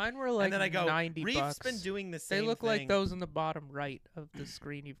before. Mine were like and then I go, $90. Reef's been doing the same. They look thing. like those in the bottom right of the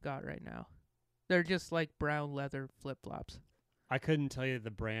screen you've got right now. They're just like brown leather flip flops. I couldn't tell you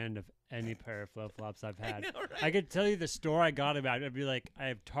the brand of any pair of flip flops I've I had. know, right? I could tell you the store I got them at. I'd be like, I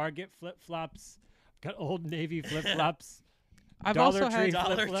have Target flip flops, got Old Navy flip flops. I've Dollar also Tree had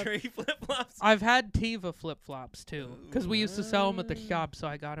Dollar flip-flop. Tree flip flops. I've had Tiva flip flops too, because we used to sell them at the Ooh. shop, so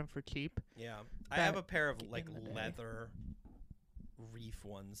I got them for cheap. Yeah, I have Back a pair of like in the day. leather reef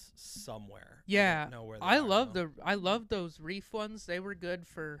ones somewhere. Yeah, I don't know where they I are love now. I love those reef ones. They were good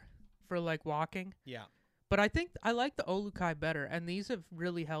for like walking. Yeah, But I think I like the Olukai better, and these have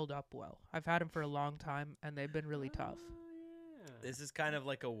really held up well. I've had them for a long time, and they've been really tough. Oh, yeah. this is kind of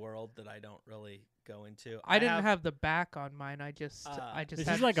like a world that I don't really go into. I didn't have the back on mine. I just This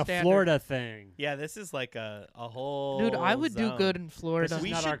had is like a standard. Florida thing. Yeah, this is like a whole. Dude, I would do zone. good in Florida. This We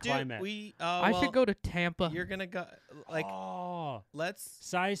is not should our do. climate. We. I should go to Tampa. You're gonna go like oh, let's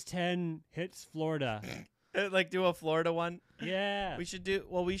size 10 hits Florida. like do a Florida one. Yeah. We should do.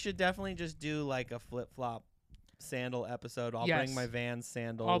 Well, we should definitely just do like a flip flop sandal episode. I'll Yes. bring my Vans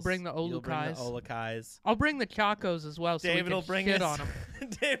sandals. I'll bring the You'll bring the Olukais. Olukais. I'll bring the Chacos as well, so David we will can bring shit his. on 'em.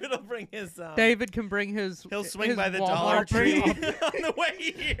 David will bring his. David can bring his. He'll swing his by the Walmart Dollar Tree tree. on the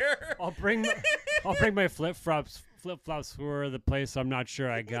way here. I'll bring my flip flops for the place I'm not sure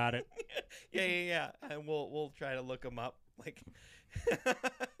I got it. Yeah. And we'll try to look them up, like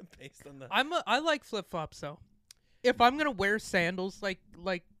based on the. I like flip flops though. If I'm gonna wear sandals, like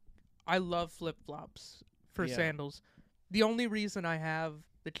I love flip flops for Yeah. sandals. The only reason I have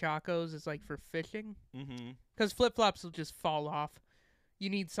the Chacos is like for fishing. Mm-hmm. Because flip-flops will just fall off. You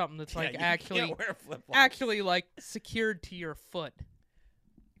need something that's like you actually can't wear flip-flops. actually like secured to your foot.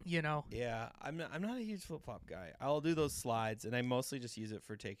 You know. Yeah, I'm not a huge flip-flop guy. I'll do those slides, and I mostly just use it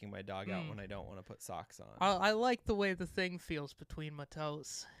for taking my dog out when I don't want to put socks on. I like the way the thing feels between my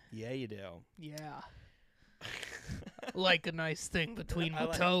toes. Yeah, you do. Yeah. Like a nice thing between my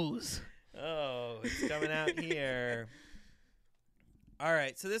like- toes. Oh, it's coming out here. All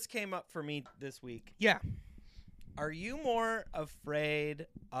right, so this came up for me this week. Yeah. Are you more afraid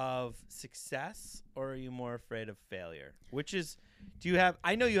of success or are you more afraid of failure?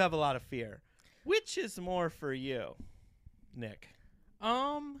 I know you have a lot of fear. Which is more for you, Nick?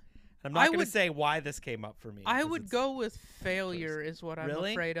 I'm not going to say why this came up for me. I would go with failure is what I'm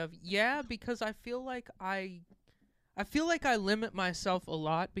Really? afraid of. Yeah, because I feel like I limit myself a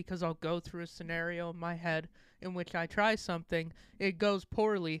lot because I'll go through a scenario in my head in which I try something, it goes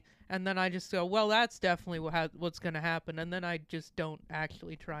poorly, and then I just go, well, that's definitely what's going to happen, and then I just don't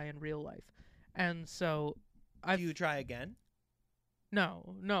actually try in real life. And so Do you try again? No,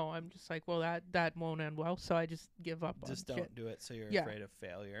 I'm just like, well, that won't end well, so I just give up Just on don't shit. do it so you're Yeah. afraid of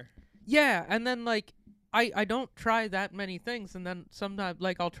failure. Yeah, and then like I don't try that many things, and then sometimes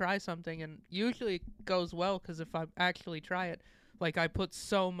like I'll try something, and usually it goes well because if I actually try it, like I put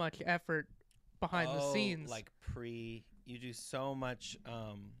so much effort behind the scenes. Like you do so much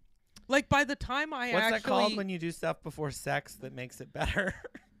Like by the time I what's actually that called when you do stuff before sex that makes it better?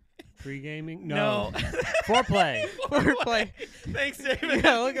 Pre-gaming? No. Foreplay. Foreplay. Thanks, David.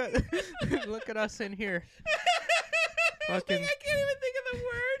 Yeah, look at us in here. I can't even think of the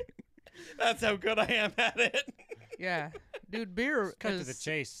word. That's how good I am at it. Yeah, dude, beer Cut to the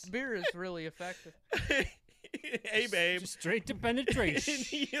chase. Beer is really effective. Hey, babe. Just straight to penetration.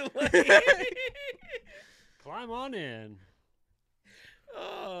 You like- Climb on in.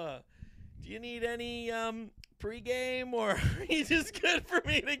 Do you need any pregame, or are you just good for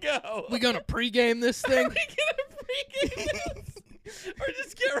me to go? We gonna pregame this thing? Are we gonna pregame this? Or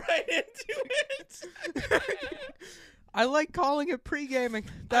just get right into it? I like calling it pre-gaming.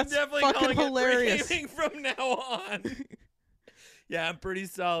 That's I'm definitely fucking calling hilarious. it pre-gaming from now on. Yeah, I'm pretty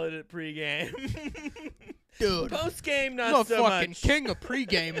solid at pregame. Dude, Post-game, I'm not a so fucking much. king of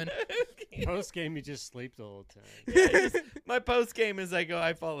pre-gaming. Post game, you just sleep the whole time. Yeah, my post-game is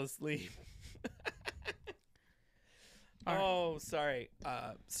I fall asleep. All right. Oh, sorry.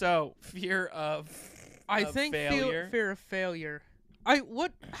 So fear of I of think failure. fear of failure.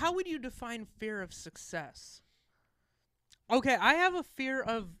 How would you define fear of success? Okay, I have a fear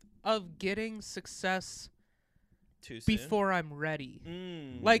of getting success Too soon. before I'm ready.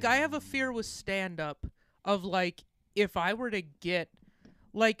 Mm. Like I have a fear with stand up of like if I were to get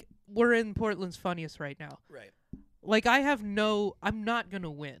like we're in Portland's Funniest right now. Right. Like I'm not going to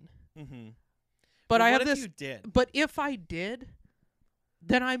win. Mm-hmm. But Well, I what have if this you did? but if I did,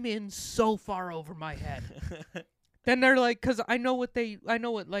 then I'm in so far over my head. Then they're like cuz I know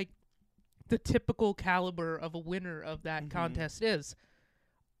what like the typical caliber of a winner of that Mhm. contest is.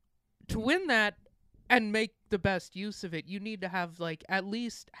 To win that and make the best use of it, you need to have like at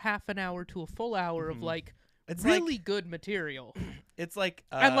least half an hour to a full hour of Mhm. like It's really good material It's like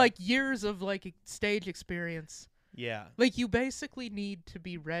and like years of like stage experience. yeah. Like you basically need to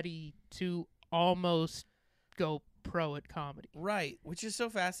be ready to almost go pro at comedy. Right, which is so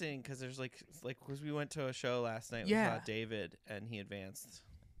fascinating because there's because we went to a show last night Yeah. with David and he advanced.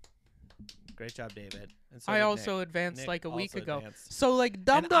 Great job, David. And so I did also Nick. advanced Nick like a week also ago. advanced. So like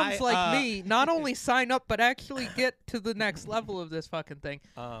dum-dums I, like me not only sign up but actually get to the next level of this fucking thing.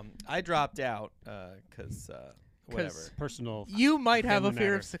 I dropped out because whatever. Personal. You might have a Family fear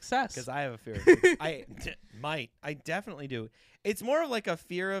matter. of success. Because I have a fear. I definitely do. It's more of like a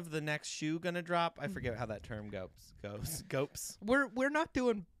fear of the next shoe gonna drop. I forget how that term goes. We're not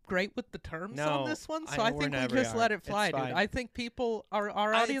doing great with the terms No, on this one, I so I, know we think we never just are. let it It's fly, dude. fine. I think people, our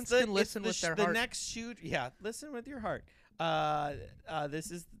audience can listen with their the heart. next shoe. Yeah, listen with your heart.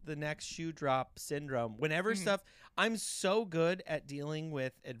 This is the next shoe drop syndrome. Whenever Mhm. stuff, I'm so good at dealing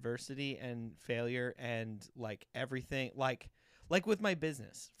with adversity and failure and like everything, like with my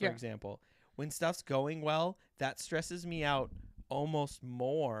business, for Yeah. example. When stuff's going well, that stresses me out almost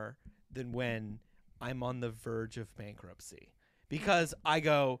more than when I'm on the verge of bankruptcy. Because I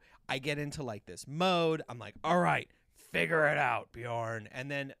get into like this mode. I'm like, all right, figure it out, Bjorn. And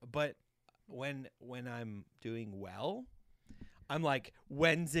then, but when I'm doing well, I'm like,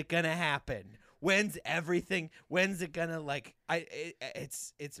 when's it gonna happen? when's it gonna like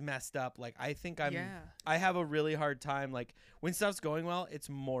it's messed up. Like I think I have a really hard time, like when stuff's going well, it's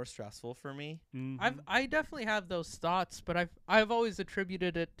more stressful for me. Mhm. I definitely have those thoughts, but I've always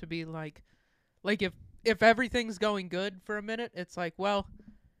attributed it to be like if everything's going good for a minute, it's like, well,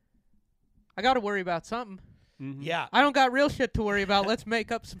 I got to worry about something. Mhm. Yeah. I don't got real shit to worry about. Let's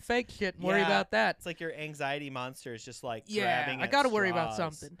make up some fake shit and worry Yeah. about that. It's like your anxiety monster is just like Yeah, grabbing I at got to worry about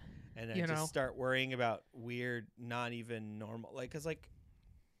straws, something. and then you just know. start worrying about weird, not even normal. Like, cause like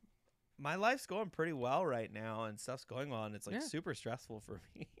my life's going pretty well right now, and stuff's going well, and it's like Yeah. super stressful for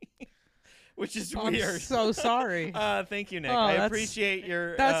me, which is I'm weird. so sorry. Thank you, Nick. Oh, I that's- appreciate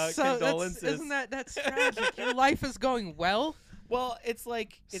your That's condolences. isn't that's tragic? Your life is going well, Well, it's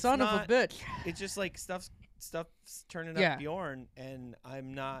like it's son not, of a bitch. It's just like stuff's turning Yeah. up Bjorn, and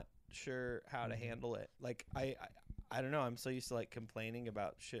I'm not sure how to handle it. Like I don't know. I'm so used to like complaining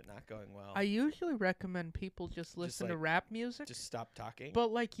about shit not going well. I usually recommend people just listen to like, rap music, just stop talking.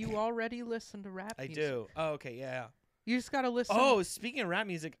 but like you already listen to rap I music. do. Oh, okay, yeah. You just gotta listen. Oh, speaking of rap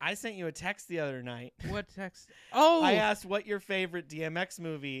music, I sent you a text the other night. What text? Oh, I asked what your favorite DMX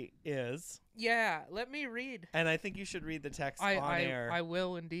movie is, yeah. Let me read. and I think you should read the text on air. I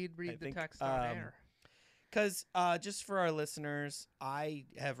will indeed read the think, text on air. Because just for our listeners, I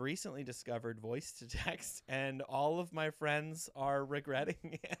have recently discovered voice to text, and all of my friends are regretting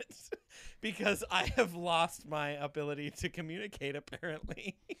it because I have lost my ability to communicate.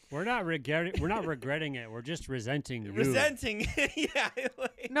 Apparently, We're not regretting it. We're just resenting you. resenting. Yeah.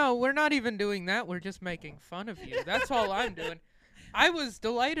 Like, No, we're not even doing that. We're just making fun of you. That's all I'm doing. I was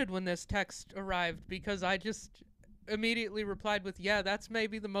delighted when this text arrived because I just immediately replied with, yeah, that's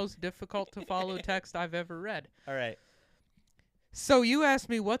maybe the most difficult to follow text I've ever read. all right. So you asked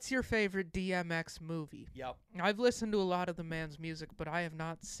me, what's your favorite DMX movie? Yep. I've listened to a lot of the man's music, but I have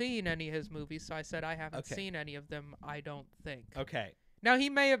not seen any of his movies, so I said I haven't Okay. seen any of them, I don't think. Okay. Now, he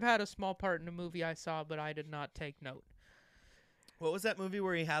may have had a small part in a movie I saw, but I did not take note. What was that movie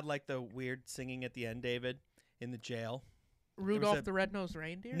where he had like the weird singing at the end, David, in the jail? Rudolph a- the Red-Nosed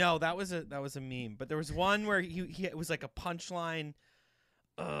Reindeer? No, that was a meme. But there was one where he it was like a punchline.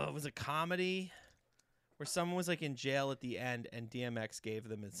 It was a comedy where someone was like in jail at the end, and DMX gave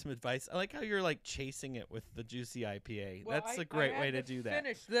them some advice. I like how you're like chasing it with the juicy IPA. Well, That's I a great had way to do that.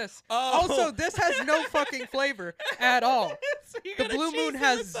 Finish this. Oh. Also, this has no fucking flavor at all. So you're The gonna Blue chase Moon it with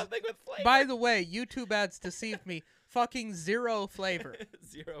has- something with flavor. By the way, YouTube ads deceived me. Fucking zero flavor.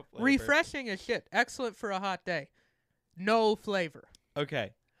 Zero flavor. Refreshing as shit. Excellent for a hot day. No flavor.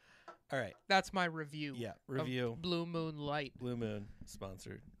 Okay. All right. That's my review. Yeah. of Review. Blue Moon Light. Blue Moon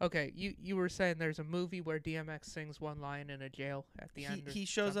sponsored. Okay, you were saying there's a movie where DMX sings one line in a jail at the end. Or He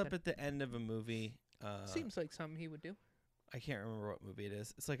shows up something. at the end of a movie. Seems like something he would do. I can't remember what movie it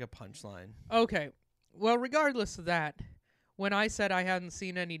is. It's like a punchline. Okay. Well, regardless of that, when I said I hadn't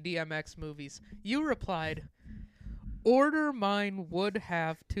seen any DMX movies, you replied, "Order mine would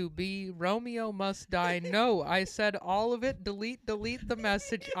have to be Romeo Must Die." No, I said all of it. Delete the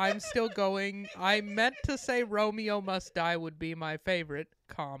message. I'm still going. I meant to say Romeo Must Die would be my favorite,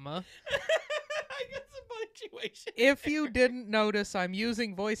 comma. I got some punctuation. If you didn't notice, I'm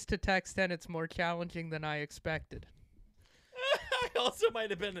using voice to text and it's more challenging than I expected. I also might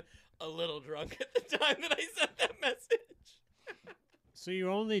have been a little drunk at the time that I sent that message. So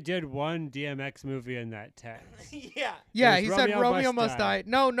you only did one DMX movie in that text. Yeah. Yeah, It he was said Romeo Romeo Must Must Die.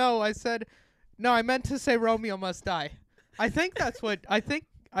 Die. No, I said, no, I meant to say Romeo Must Die. I think that's what, I think,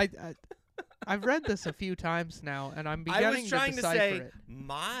 I've read this a few times now, and I'm I beginning was trying to to decipher say it.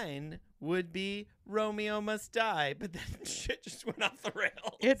 mine would be Romeo Must Die, but then shit just went off the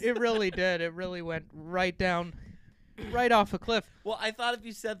rails. It really did. It really went right down, right off a cliff. Well, I thought if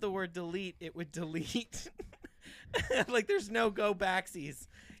you said the word delete, it would delete. Like there's no go backsies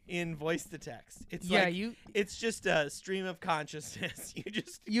in voice to text. It's Yeah, like, you it's just a stream of consciousness.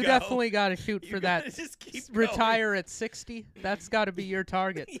 You go. definitely got to shoot You for gotta that. Just keep Retire at 60. That's got to be your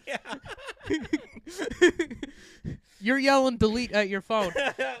target. Going. You're yelling delete at your phone.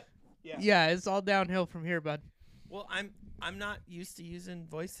 Yeah. Yeah, it's all downhill from here, bud. Well, I'm not used to using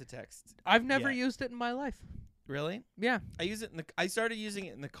voice to text. I've never Yeah. used it in my life. Really? Yeah, I use it I started using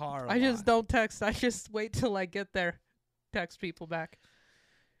it in the car. I just don't text. I just wait till I get there, text people back.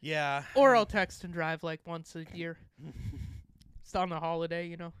 Yeah. Or I'll text and drive like once a year. It's on a holiday,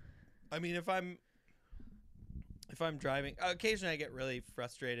 you know. I mean, if I'm driving, occasionally I get really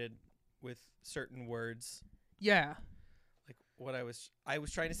frustrated with certain words. Yeah. Like what I was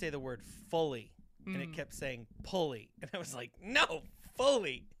trying to say the word fully, and it Mm. kept saying pulley, and I was like, no,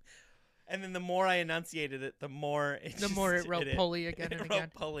 fully. And then the more I enunciated it, the more it The more it wrote pulley again it and wrote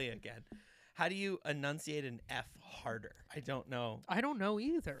again. pulley again. How do you enunciate an F harder? I don't know. I don't know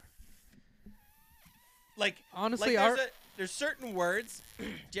either. Like Honestly, there's certain words. Do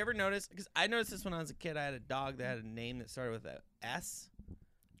you ever notice? Because I noticed this when I was a kid. I had a dog that had a name that started with a S.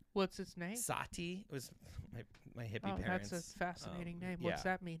 what's its name? Sati. It was my hippie Oh, parents. that's a fascinating name. yeah. What's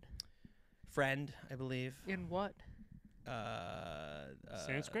that mean? Friend, I believe. In what?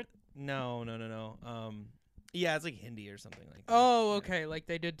 Sanskrit? No. Yeah, it's like Hindi or something like that. Oh, Yeah. okay. Like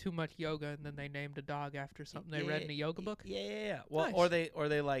they did too much yoga and then they named a dog after something they read in a yoga book. Yeah. Well, Nice. or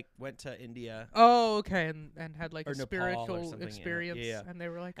they like went to India. Oh, okay, and had like Or a Nepal or spiritual something, yeah. experience, Yeah. and they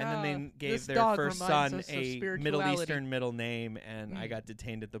were like, And then they gave this their dog first reminds son us of a Middle spirituality." Eastern middle name, and I Mm. got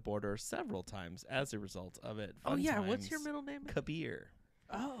detained at the border several times as a result of it. Oh Fun yeah, what's your times. middle name? Kabir.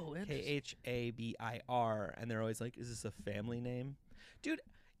 Oh, interesting. Khabir, and they're always like, "Is this a family name, dude?"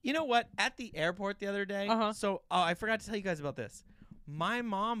 You know what? At the airport the other day, Uh-huh. so I forgot to tell you guys about this. My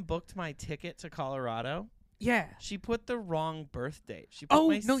mom booked my ticket to Colorado. Yeah. She put the wrong birth date. She put Oh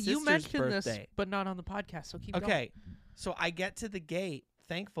my no, you sister's mentioned birthday. this, but not on the podcast. So keep going. Okay, so I get to the gate,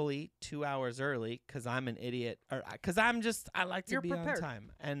 thankfully 2 hours early, because I'm an idiot, or because I like to You're be prepared. on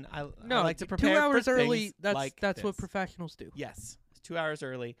time, and I No, like to 2 prepare hours for early. things That's like what this. professionals do. Yes, 2 hours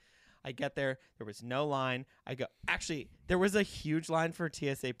early. I get there. There was no line. Actually, there was a huge line for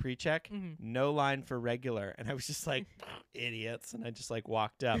TSA pre-check, Mhm. no line for regular, and I was just like, idiots, and I just like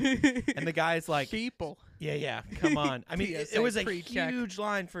walked up, and the guy's like, Sheeple. yeah, come on. I mean, it TSA was a pre-check. huge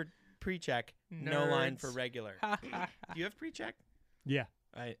line for pre-check, no line for Nerds. regular. Do you have pre-check? Yeah.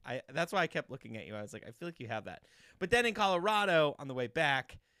 I that's why I kept looking at you. I was like, I feel like you have that. But then in Colorado, on the way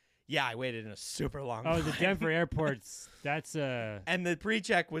back, yeah, I waited in a super long Oh, line. the Denver airports. That's And the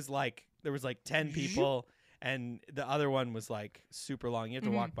pre-check was like, there was like 10 people, and the other one was like super long. You have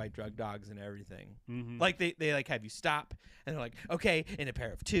to walk by drug dogs and everything. mhm. Like they like have you stop, and they're like, okay, in a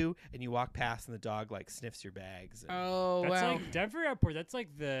pair of 2, and you walk past, and the dog like sniffs your bags. And Oh That's wow. like Denver airport. That's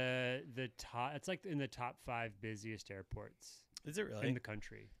like the top. It's like in the top 5 busiest airports is it really? in the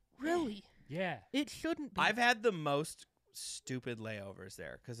country. Really? Yeah. It shouldn't be. I've had the most stupid layovers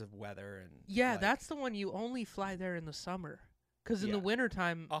there because of weather and Yeah, like, that's the one you only fly there in the summer. Because in Yeah. the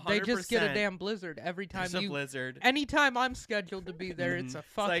wintertime, they just get a 100%. damn blizzard every time there's a you. blizzard. Anytime I'm scheduled to be there, it's a It's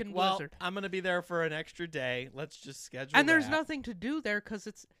fucking like, well, blizzard. I'm gonna be there for an extra day. Let's just schedule. And there's that. nothing to do there because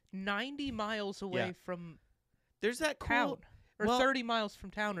it's 90 miles away Yeah. from There's that town, cool. or well- 30 miles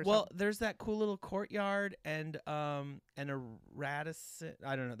from town, or Well, something. there's that cool little courtyard and a Radisson.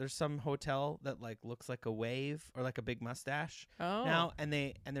 I don't know. There's some hotel that like looks like a wave or like a big mustache Oh, now, and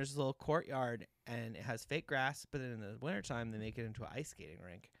there's a little courtyard and it has fake grass, but then in the wintertime they make it into an ice skating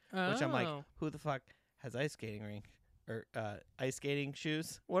rink. Which I'm like, Oh. who the fuck has ice skating rink or ice skating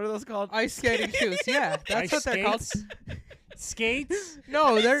shoes? What are those called? Ice skating shoes. Yeah, that's Ice what they're called. Skates.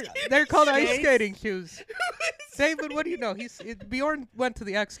 No, they're called ice Skates? skating shoes. David, what do you know? Bjorn went to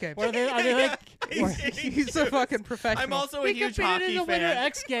the X Games. What are they? Are they like? Ice skating He's a shoes. fucking professional. I'm also a They huge competed hockey in the Winter fan.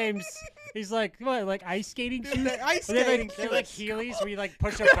 X Games. He's like, what? Like ice skating shoes? They're ice Are they skating like, they're like shoes. Heelys where you like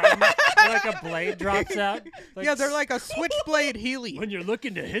push a button, and like a blade drops out. Yeah, they're like a switchblade Healy. when you're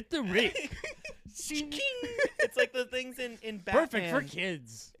looking to hit the rink. It's like the things in Batman. Perfect for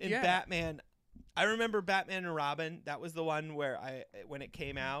kids. In Yeah. Batman, I remember Batman and Robin. That was the one where when it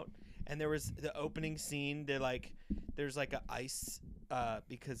came out, and there was the opening scene. There's like a ice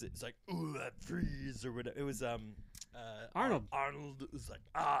because it's like, ooh, that freeze or whatever. It was Arnold. Arnold was like,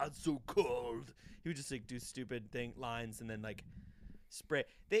 it's so cold. He would just like do stupid lines and then like spray.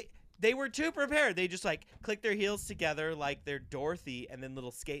 They were too prepared. They just like click their heels together like they're Dorothy, and then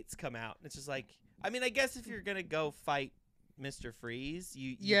little skates come out. And it's just like, I mean, I guess if you're gonna go fight Mr. Freeze,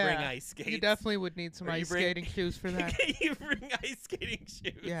 you bring ice skates. You definitely would need some Or you ice bring- skating shoes for that. You bring ice skating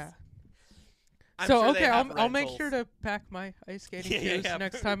shoes. Yeah. I'm So sure they okay, have I'll make rentals. sure to pack my ice skating Yeah, shoes yeah,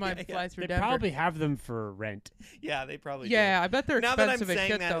 next time I yeah. fly through They Denver. probably have them for rent. Yeah, they probably do. Yeah, I bet they're Now that I'm expensive as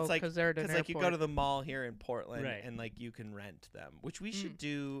saying shit that, though, it's like because they're at an Because like you go airport. to the mall here in Portland Right. and like you can rent them, which we Mm. should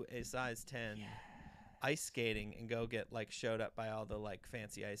do a size 10 ice skating and go get like showed up by all the like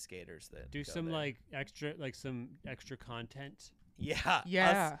fancy ice skaters that Do go some there. some extra content. Yeah.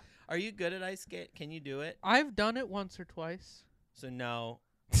 Yeah, us. Are you good at ice skate? Can you do it? I've done it once or twice. So no.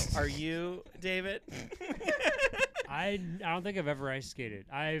 Are you, David? I don't think I've ever ice skated.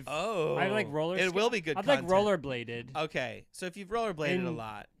 I like roller. It will be good. I've like content. rollerbladed. Okay, so if you've rollerbladed a In-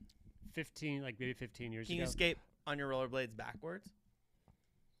 lot, 15, like maybe 15 years can ago. you skate on your rollerblades backwards?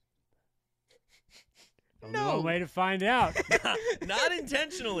 Only No. one way to find out. Not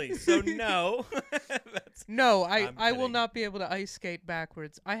intentionally. So no. That's, No, I'm I will kidding. not be able to ice skate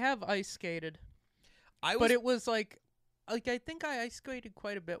backwards. I have ice skated, I was but it was like I think I ice skated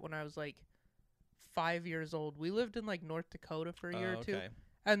quite a bit when I was like 5 years old. We lived in like North Dakota for a year or two, Okay.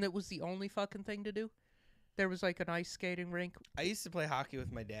 and it was the only fucking thing to do. There was like an ice skating rink. I used to play hockey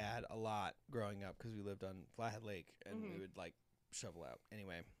with my dad a lot growing up because we lived on Flathead Lake and we would like shovel out.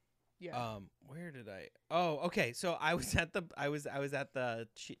 Anyway, Yeah. where did I? Oh, okay. So I was at the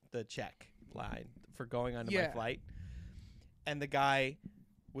the check line for going onto my Yeah. flight, and the guy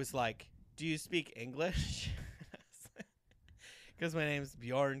was like, "Do you speak English?" Because my name's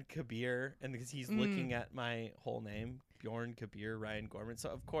Bjorn Kabir, and because he's looking at my whole name, Bjorn Kabir Ryan Gorman. So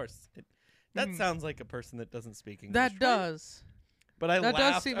of course, that sounds like a person that doesn't speak English. That right? does. But I That does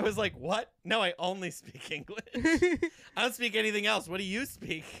laughed. seem- I was like, "What? No, I only speak English. I don't speak anything else. What do you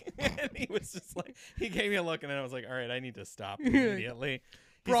speak?" And he was just like, he gave me a look, and then I was like, "All right, I need to stop immediately."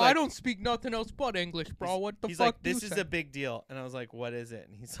 He's Bro, like, I don't speak nothing else but English, bro. What the He's fuck? like, "This you is say?" a big deal," and I was like, "What is it?"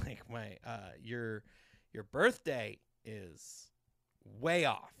 And he's like, your birthday is way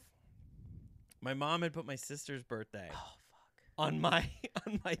off. My mom had put my sister's birthday Oh on my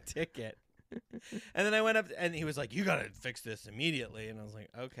ticket." And then I went up, and he was like, "You gotta fix this immediately." And I was like,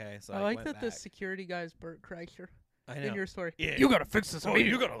 "Okay." So I I like went that the back. security guy's Bert Kreischer I know. in your story. Yeah. You gotta fix this Oh,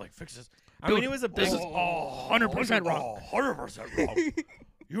 immediately. you gotta like fix this. I mean, Dude, it was a big. this is all 100% wrong. 100% wrong.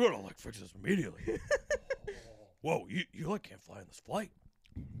 You gotta like fix this immediately. Whoa, you like can't fly on this flight,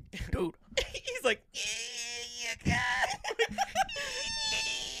 Dude. He's like, you can.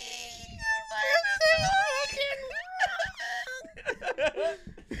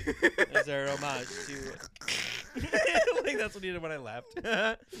 Is there an homage to? I think that's what he did when I left.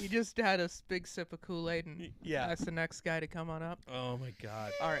 You just had a big sip of Kool-Aid and Yeah. asked the next guy to come on up. Oh my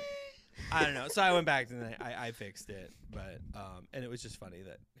god. All right. I don't know. So I went back and I fixed it, but and it was just funny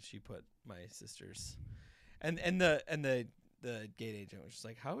that she put my sister's, and the gate agent was just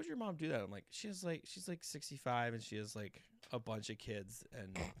like, "How would your mom do that?" I'm like, she's like 65 and she has like a bunch of kids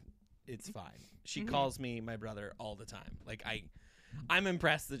and it's fine. She calls me my brother all the time. Like I'm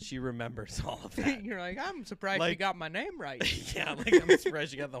impressed that she remembers all of that. You're like, I'm surprised you Like- got my name right. Yeah, like I'm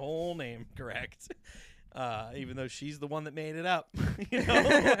surprised she got the whole name correct. Even though she's the one that made it up, you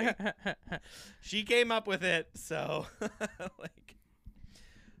know, like, she came up with it. So, like,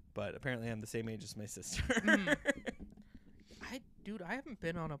 but apparently I'm the same age as my sister. Dude, I haven't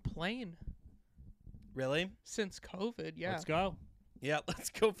been on a plane Really? since COVID. Yeah. Let's go. Yeah, let's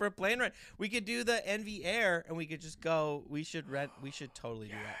go for a plane ride. We could do the NV Air, and we could just go. We should totally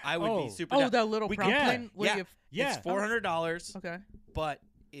do that. I would be super. Oh, down. that little We prop can- plane. Where yeah. you Yeah. It's $400, okay. but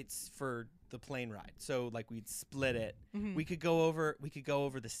it's for the plane ride. So like we'd split it. Mhm. We could go over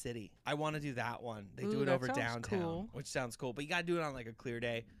the city. I want to do that one. They do Ooh, it that over sounds downtown, cool. which sounds cool. But you gotta do it on like a clear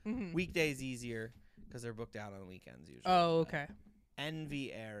day. Mhm. Weekdays easier because they're booked out on weekends usually. Oh, But okay.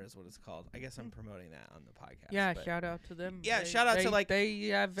 NV Air is what it's called. I guess I'm promoting that on the podcast. Yeah, but shout out to them. Yeah, shout out to, like, they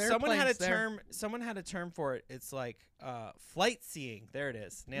have someone had a airplanes there. term. Someone had a term for it. It's like flight seeing. There it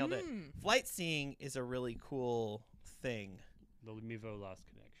is. Nailed it. Mm. Flight seeing is a really cool thing. The Mivo lost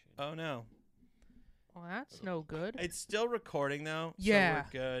connection. Oh no. Well, that's no good. It's still recording though. Yeah. So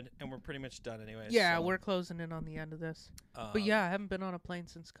we're good, and we're pretty much done anyway. Yeah, so, we're closing in on the end of this. um, But yeah, I haven't been on a plane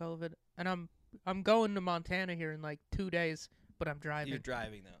since COVID, and I'm going to Montana here in like 2 days, but I'm driving. you're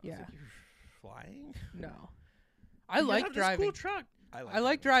driving though. I was Yeah. like, you're flying. No, I like This driving. cool truck. I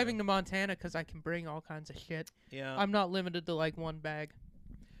like driving to Montana because I can bring all kinds of shit. Yeah. I'm not limited to like one bag.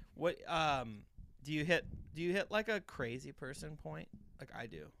 What do you hit like a crazy person point? Like I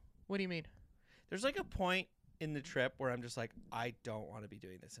do. What do you mean? There's like a point in the trip where I'm just like, I don't want to be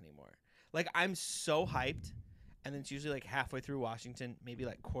doing this anymore. Like I'm so hyped, and then it's usually like halfway through Washington, maybe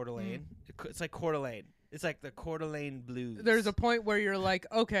like Coeur d'Alene. It's like Coeur d'Alene. It's like the Coeur d'Alene blues. There's a point where you're like,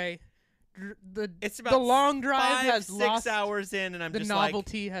 okay, It's the about long drive 5, has 6 lost hours in, and I'm the just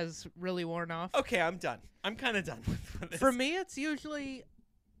novelty has really worn off. like, okay, I'm done. I'm kind of done with this. For me, it's usually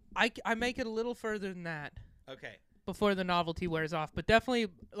I make it a little further than that Okay. before the novelty wears off, but definitely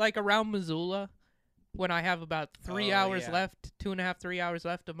like around Missoula when I have about 3 Oh, hours yeah. left, 2.5, 3 hours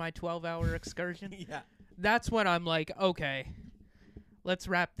left of my 12-hour excursion. Yeah. That's when I'm like, okay, let's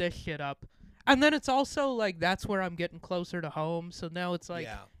wrap this shit up. And then it's also like that's where I'm getting closer to home. So now it's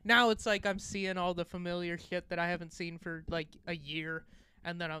like I'm seeing all the familiar shit that I haven't seen for like a year.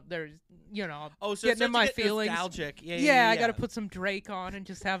 And then there's, Oh, so getting it's in my get feelings. nostalgic. Yeah, Yeah, I got to put some Drake on and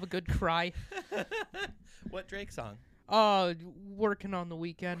just have a good cry. What Drake song? Oh, working on the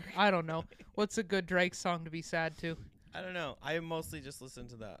weekend. I don't know. What's a good Drake song to be sad to? I don't know. I mostly just listen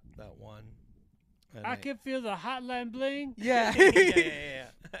to that one. And I can feel the hotline bling. Yeah. yeah.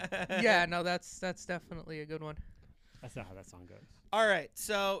 Yeah, no, that's definitely a good one. That's not how that song goes. All right,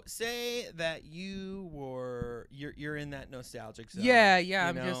 so say that you're in that nostalgic zone. Yeah, you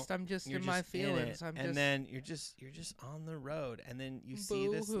know? I'm just You're in my just in feelings. it, I'm and just then you're just on the road, and then you see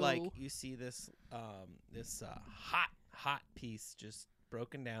this Boo-hoo. hot piece just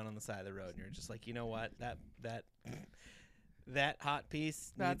broken down on the side of the road, and you're just like, you know what, that hot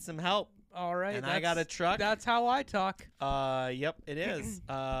piece needs some help. all right. And I got a truck. That's how I talk. Yep, it is.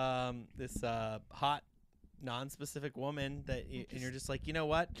 This hot, non-specific woman and you're just like, you know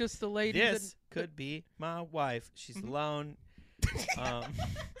what? Just the lady. This could be my wife. She's Mhm. alone.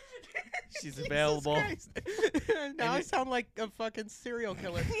 She's Jesus available. Christ. Now I sound like a fucking serial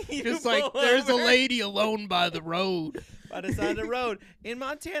killer. You Just like, pull there's a over lady alone by the road. by the side of the road in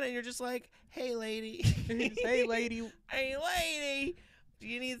Montana, and you're just like, hey, lady. Hey, lady. Hey, lady. Do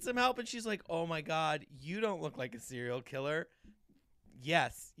you need some help? And she's like, oh, my God, you don't look like a serial killer.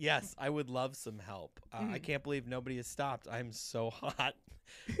 Yes, I would love some help. I can't believe nobody has stopped. I'm so hot.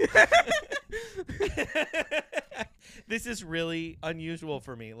 This is really unusual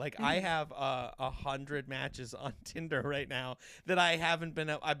for me. Like, I have 100 matches on Tinder right now that I haven't been.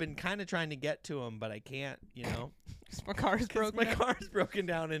 I've been kind of trying to get to them, but I can't. You know, 'Cause my car's broken. my car's broken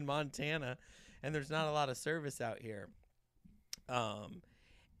down in Montana, and there's not a lot of service out here.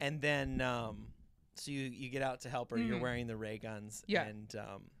 And then so you get out to help her. You're wearing the ray guns. Yeah.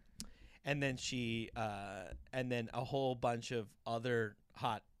 And then and then a whole bunch of other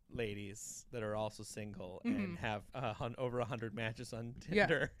hot ladies that are also single and have over 100 matches on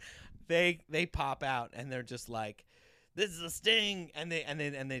Tinder. Yeah. They pop out and they're just like, this is a sting, and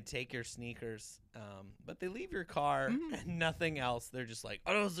they take your sneakers, but they leave your car and nothing else. They're just like,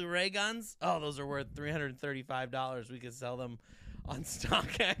 oh, those are ray guns? Oh, those are worth $335. We could sell them on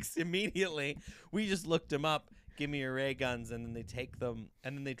StockX immediately. We just looked them up. Give me your ray guns, and then they take them,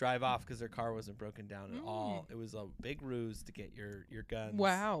 and then they drive off because their car wasn't broken down at all. It was a big ruse to get your guns.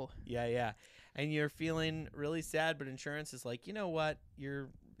 Wow. Yeah. And you're feeling really sad, but insurance is like, you know what?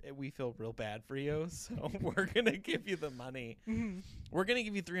 We feel real bad for you, so we're gonna give you the money. We're gonna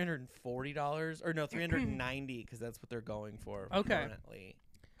give you $340, or no, $390, because that's what they're going for currently.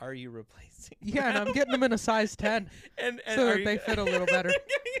 Are you replacing? Yeah, and I'm getting them in a size 10, and so that they fit a little better.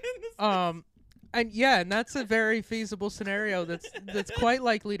 And that's a very feasible scenario that's quite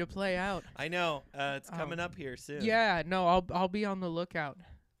likely to play out. I know. It's coming up here soon. Yeah, no, I'll be on the lookout,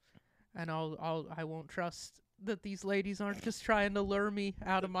 and I won't trust that these ladies aren't just trying to lure me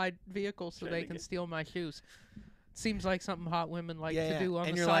out of my vehicle so they can steal my shoes. Seems like something hot women like to do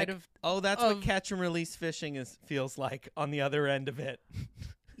on the side of. Oh, that's what catch and release fishing feels like on the other end of it.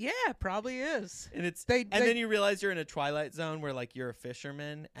 Yeah, probably is. And then you realize you're in a twilight zone where like you're a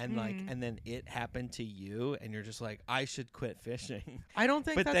fisherman and and then it happened to you and you're just like, I should quit fishing. I don't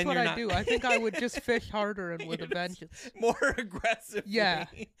think that's what I do. I think I would just fish harder and with a vengeance. More aggressively. Yeah,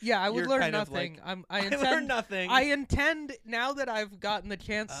 I would learn nothing. I learned nothing. I intend, now that I've gotten the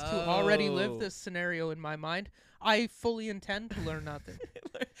chance to already live this scenario in my mind, I fully intend to learn nothing.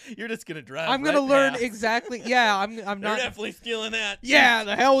 You're just gonna drive. I'm gonna learn exactly. Yeah, I'm They're not definitely stealing that. Yeah,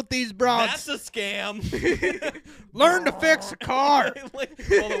 the hell with these broads. That's a scam. Learn to fix a car.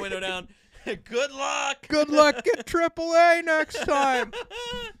 Roll the window down. Good luck. Good luck. Get AAA next time.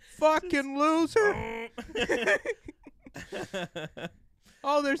 Fucking loser.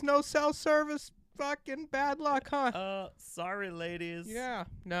 Oh, there's no cell service. Fucking bad luck, huh? Sorry, ladies. Yeah.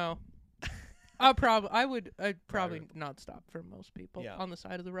 No. I'd probably not stop for most people on the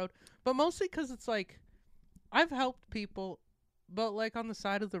side of the road, but mostly because it's like, I've helped people, but like on the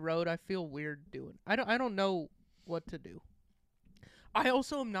side of the road, I feel weird doing. I don't know what to do. I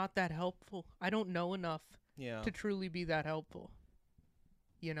also am not that helpful. I don't know enough to truly be that helpful.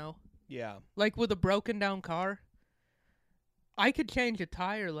 You know? Yeah. Like with a broken down car, I could change a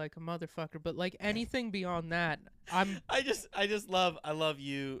tire like a motherfucker, but like anything beyond that, I love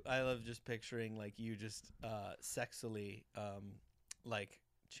you. I love just picturing like you just sexily like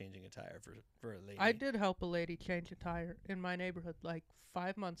changing a tire for a lady. I did help a lady change a tire in my neighborhood like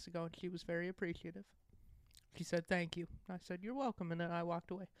 5 months ago, and she was very appreciative. She said, thank you. I said, you're welcome, and then I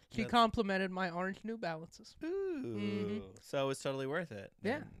walked away. She complimented my orange New Balances. Ooh. So it's totally worth it.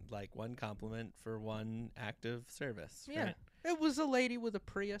 Yeah. And, like one compliment for one act of service. Yeah. Right? It was a lady with a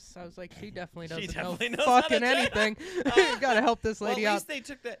Prius. I was like, she definitely doesn't know knows fucking anything. You gotta help this lady at out. least they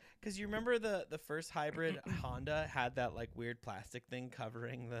took that, because you remember the first hybrid Honda had that like weird plastic thing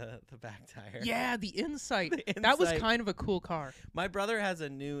covering the back tire. Yeah, the Insight. The That was Insight. kind of a cool car. My brother has a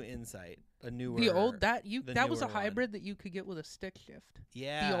new Insight, a newer. The old that was a newer one. hybrid that you could get with a stick shift.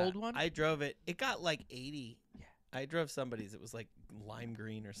 Yeah, the old one. I drove it. It got like 80. Yeah. I drove somebody's. It was like lime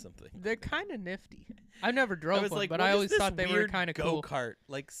green or something. They're kind of nifty. I never I drove was one, like, but what I is always this thought they were weird kind of cool. go-kart.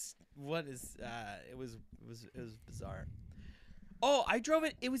 Like, what is? It was bizarre. Oh, I drove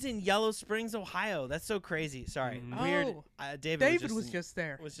it. It was in Yellow Springs, Ohio. That's so crazy. Sorry, weird. Oh, David was just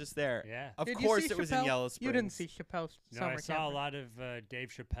there. Was just there. Yeah. Of Did you course, see it was in Chappelle? Yellow Springs. You didn't see Chappelle's No, summer I saw camper. a lot of Dave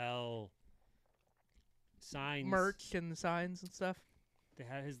Chappelle signs. Merch and signs and stuff. They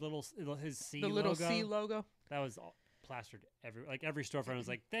had his C The little logo. C logo. That was all plastered every storefront was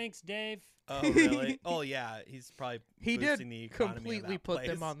like, "Thanks, Dave." Oh, really? Oh, yeah. He's probably He boosting did the economy of completely that put place.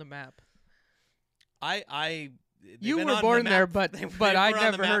 them on the map. They've You been were on the born there, map- but they I'd were on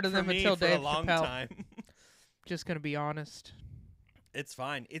the never map heard of for them me until for Dave a long Chappelle. time. Just gonna be honest. It's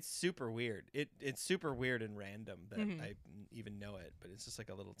fine. It's super weird. It's super weird and random that Mhm. I even know it, but it's just like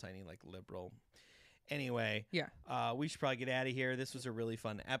a little tiny like liberal. Anyway, Yeah. We should probably get out of here. This was a really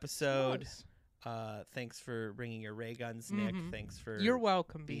fun episode. Was. Thanks for bringing your ray guns, Nick. Mhm. Thanks for You're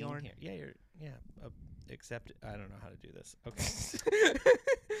welcome, being Bjorn. here. Except I don't know how to do this. Okay.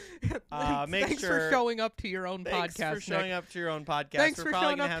 Make Thanks sure- for showing up to your own Thanks podcast. for showing Nick. up to your own podcast. Thanks We're for probably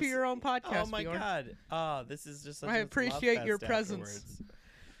showing gonna up have to your own podcast. Oh my Bjorn. god! Oh, this is just such I a appreciate love your fest presence. afterwards.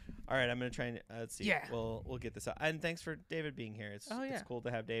 All right, I'm gonna try and let's see. Yeah. we'll get this out. And thanks for David being here. It's Oh, yeah. it's cool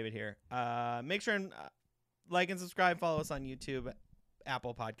to have David here. Make sure and like and subscribe. Follow us on YouTube,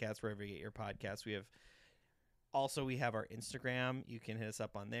 Apple Podcasts, wherever you get your podcasts. We have our Instagram. You can hit us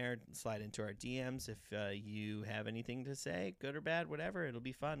up on there. Slide into our DMs if you have anything to say, good or bad, whatever. It'll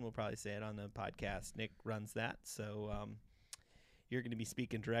be fun. We'll probably say it on the podcast. Nick runs that, so you're going to be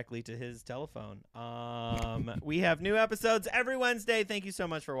speaking directly to his telephone. We have new episodes every Wednesday. Thank you so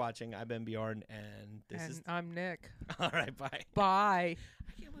much for watching. I've been Bjorn, and this is... I'm Nick. All right, bye. Bye.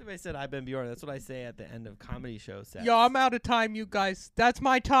 I can't believe I said I've been Bjorn. That's what I say at the end of comedy show sets. Yo, I'm out of time, you guys. That's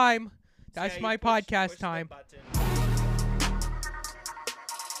my time. That's Yeah, you my push podcast the time. button.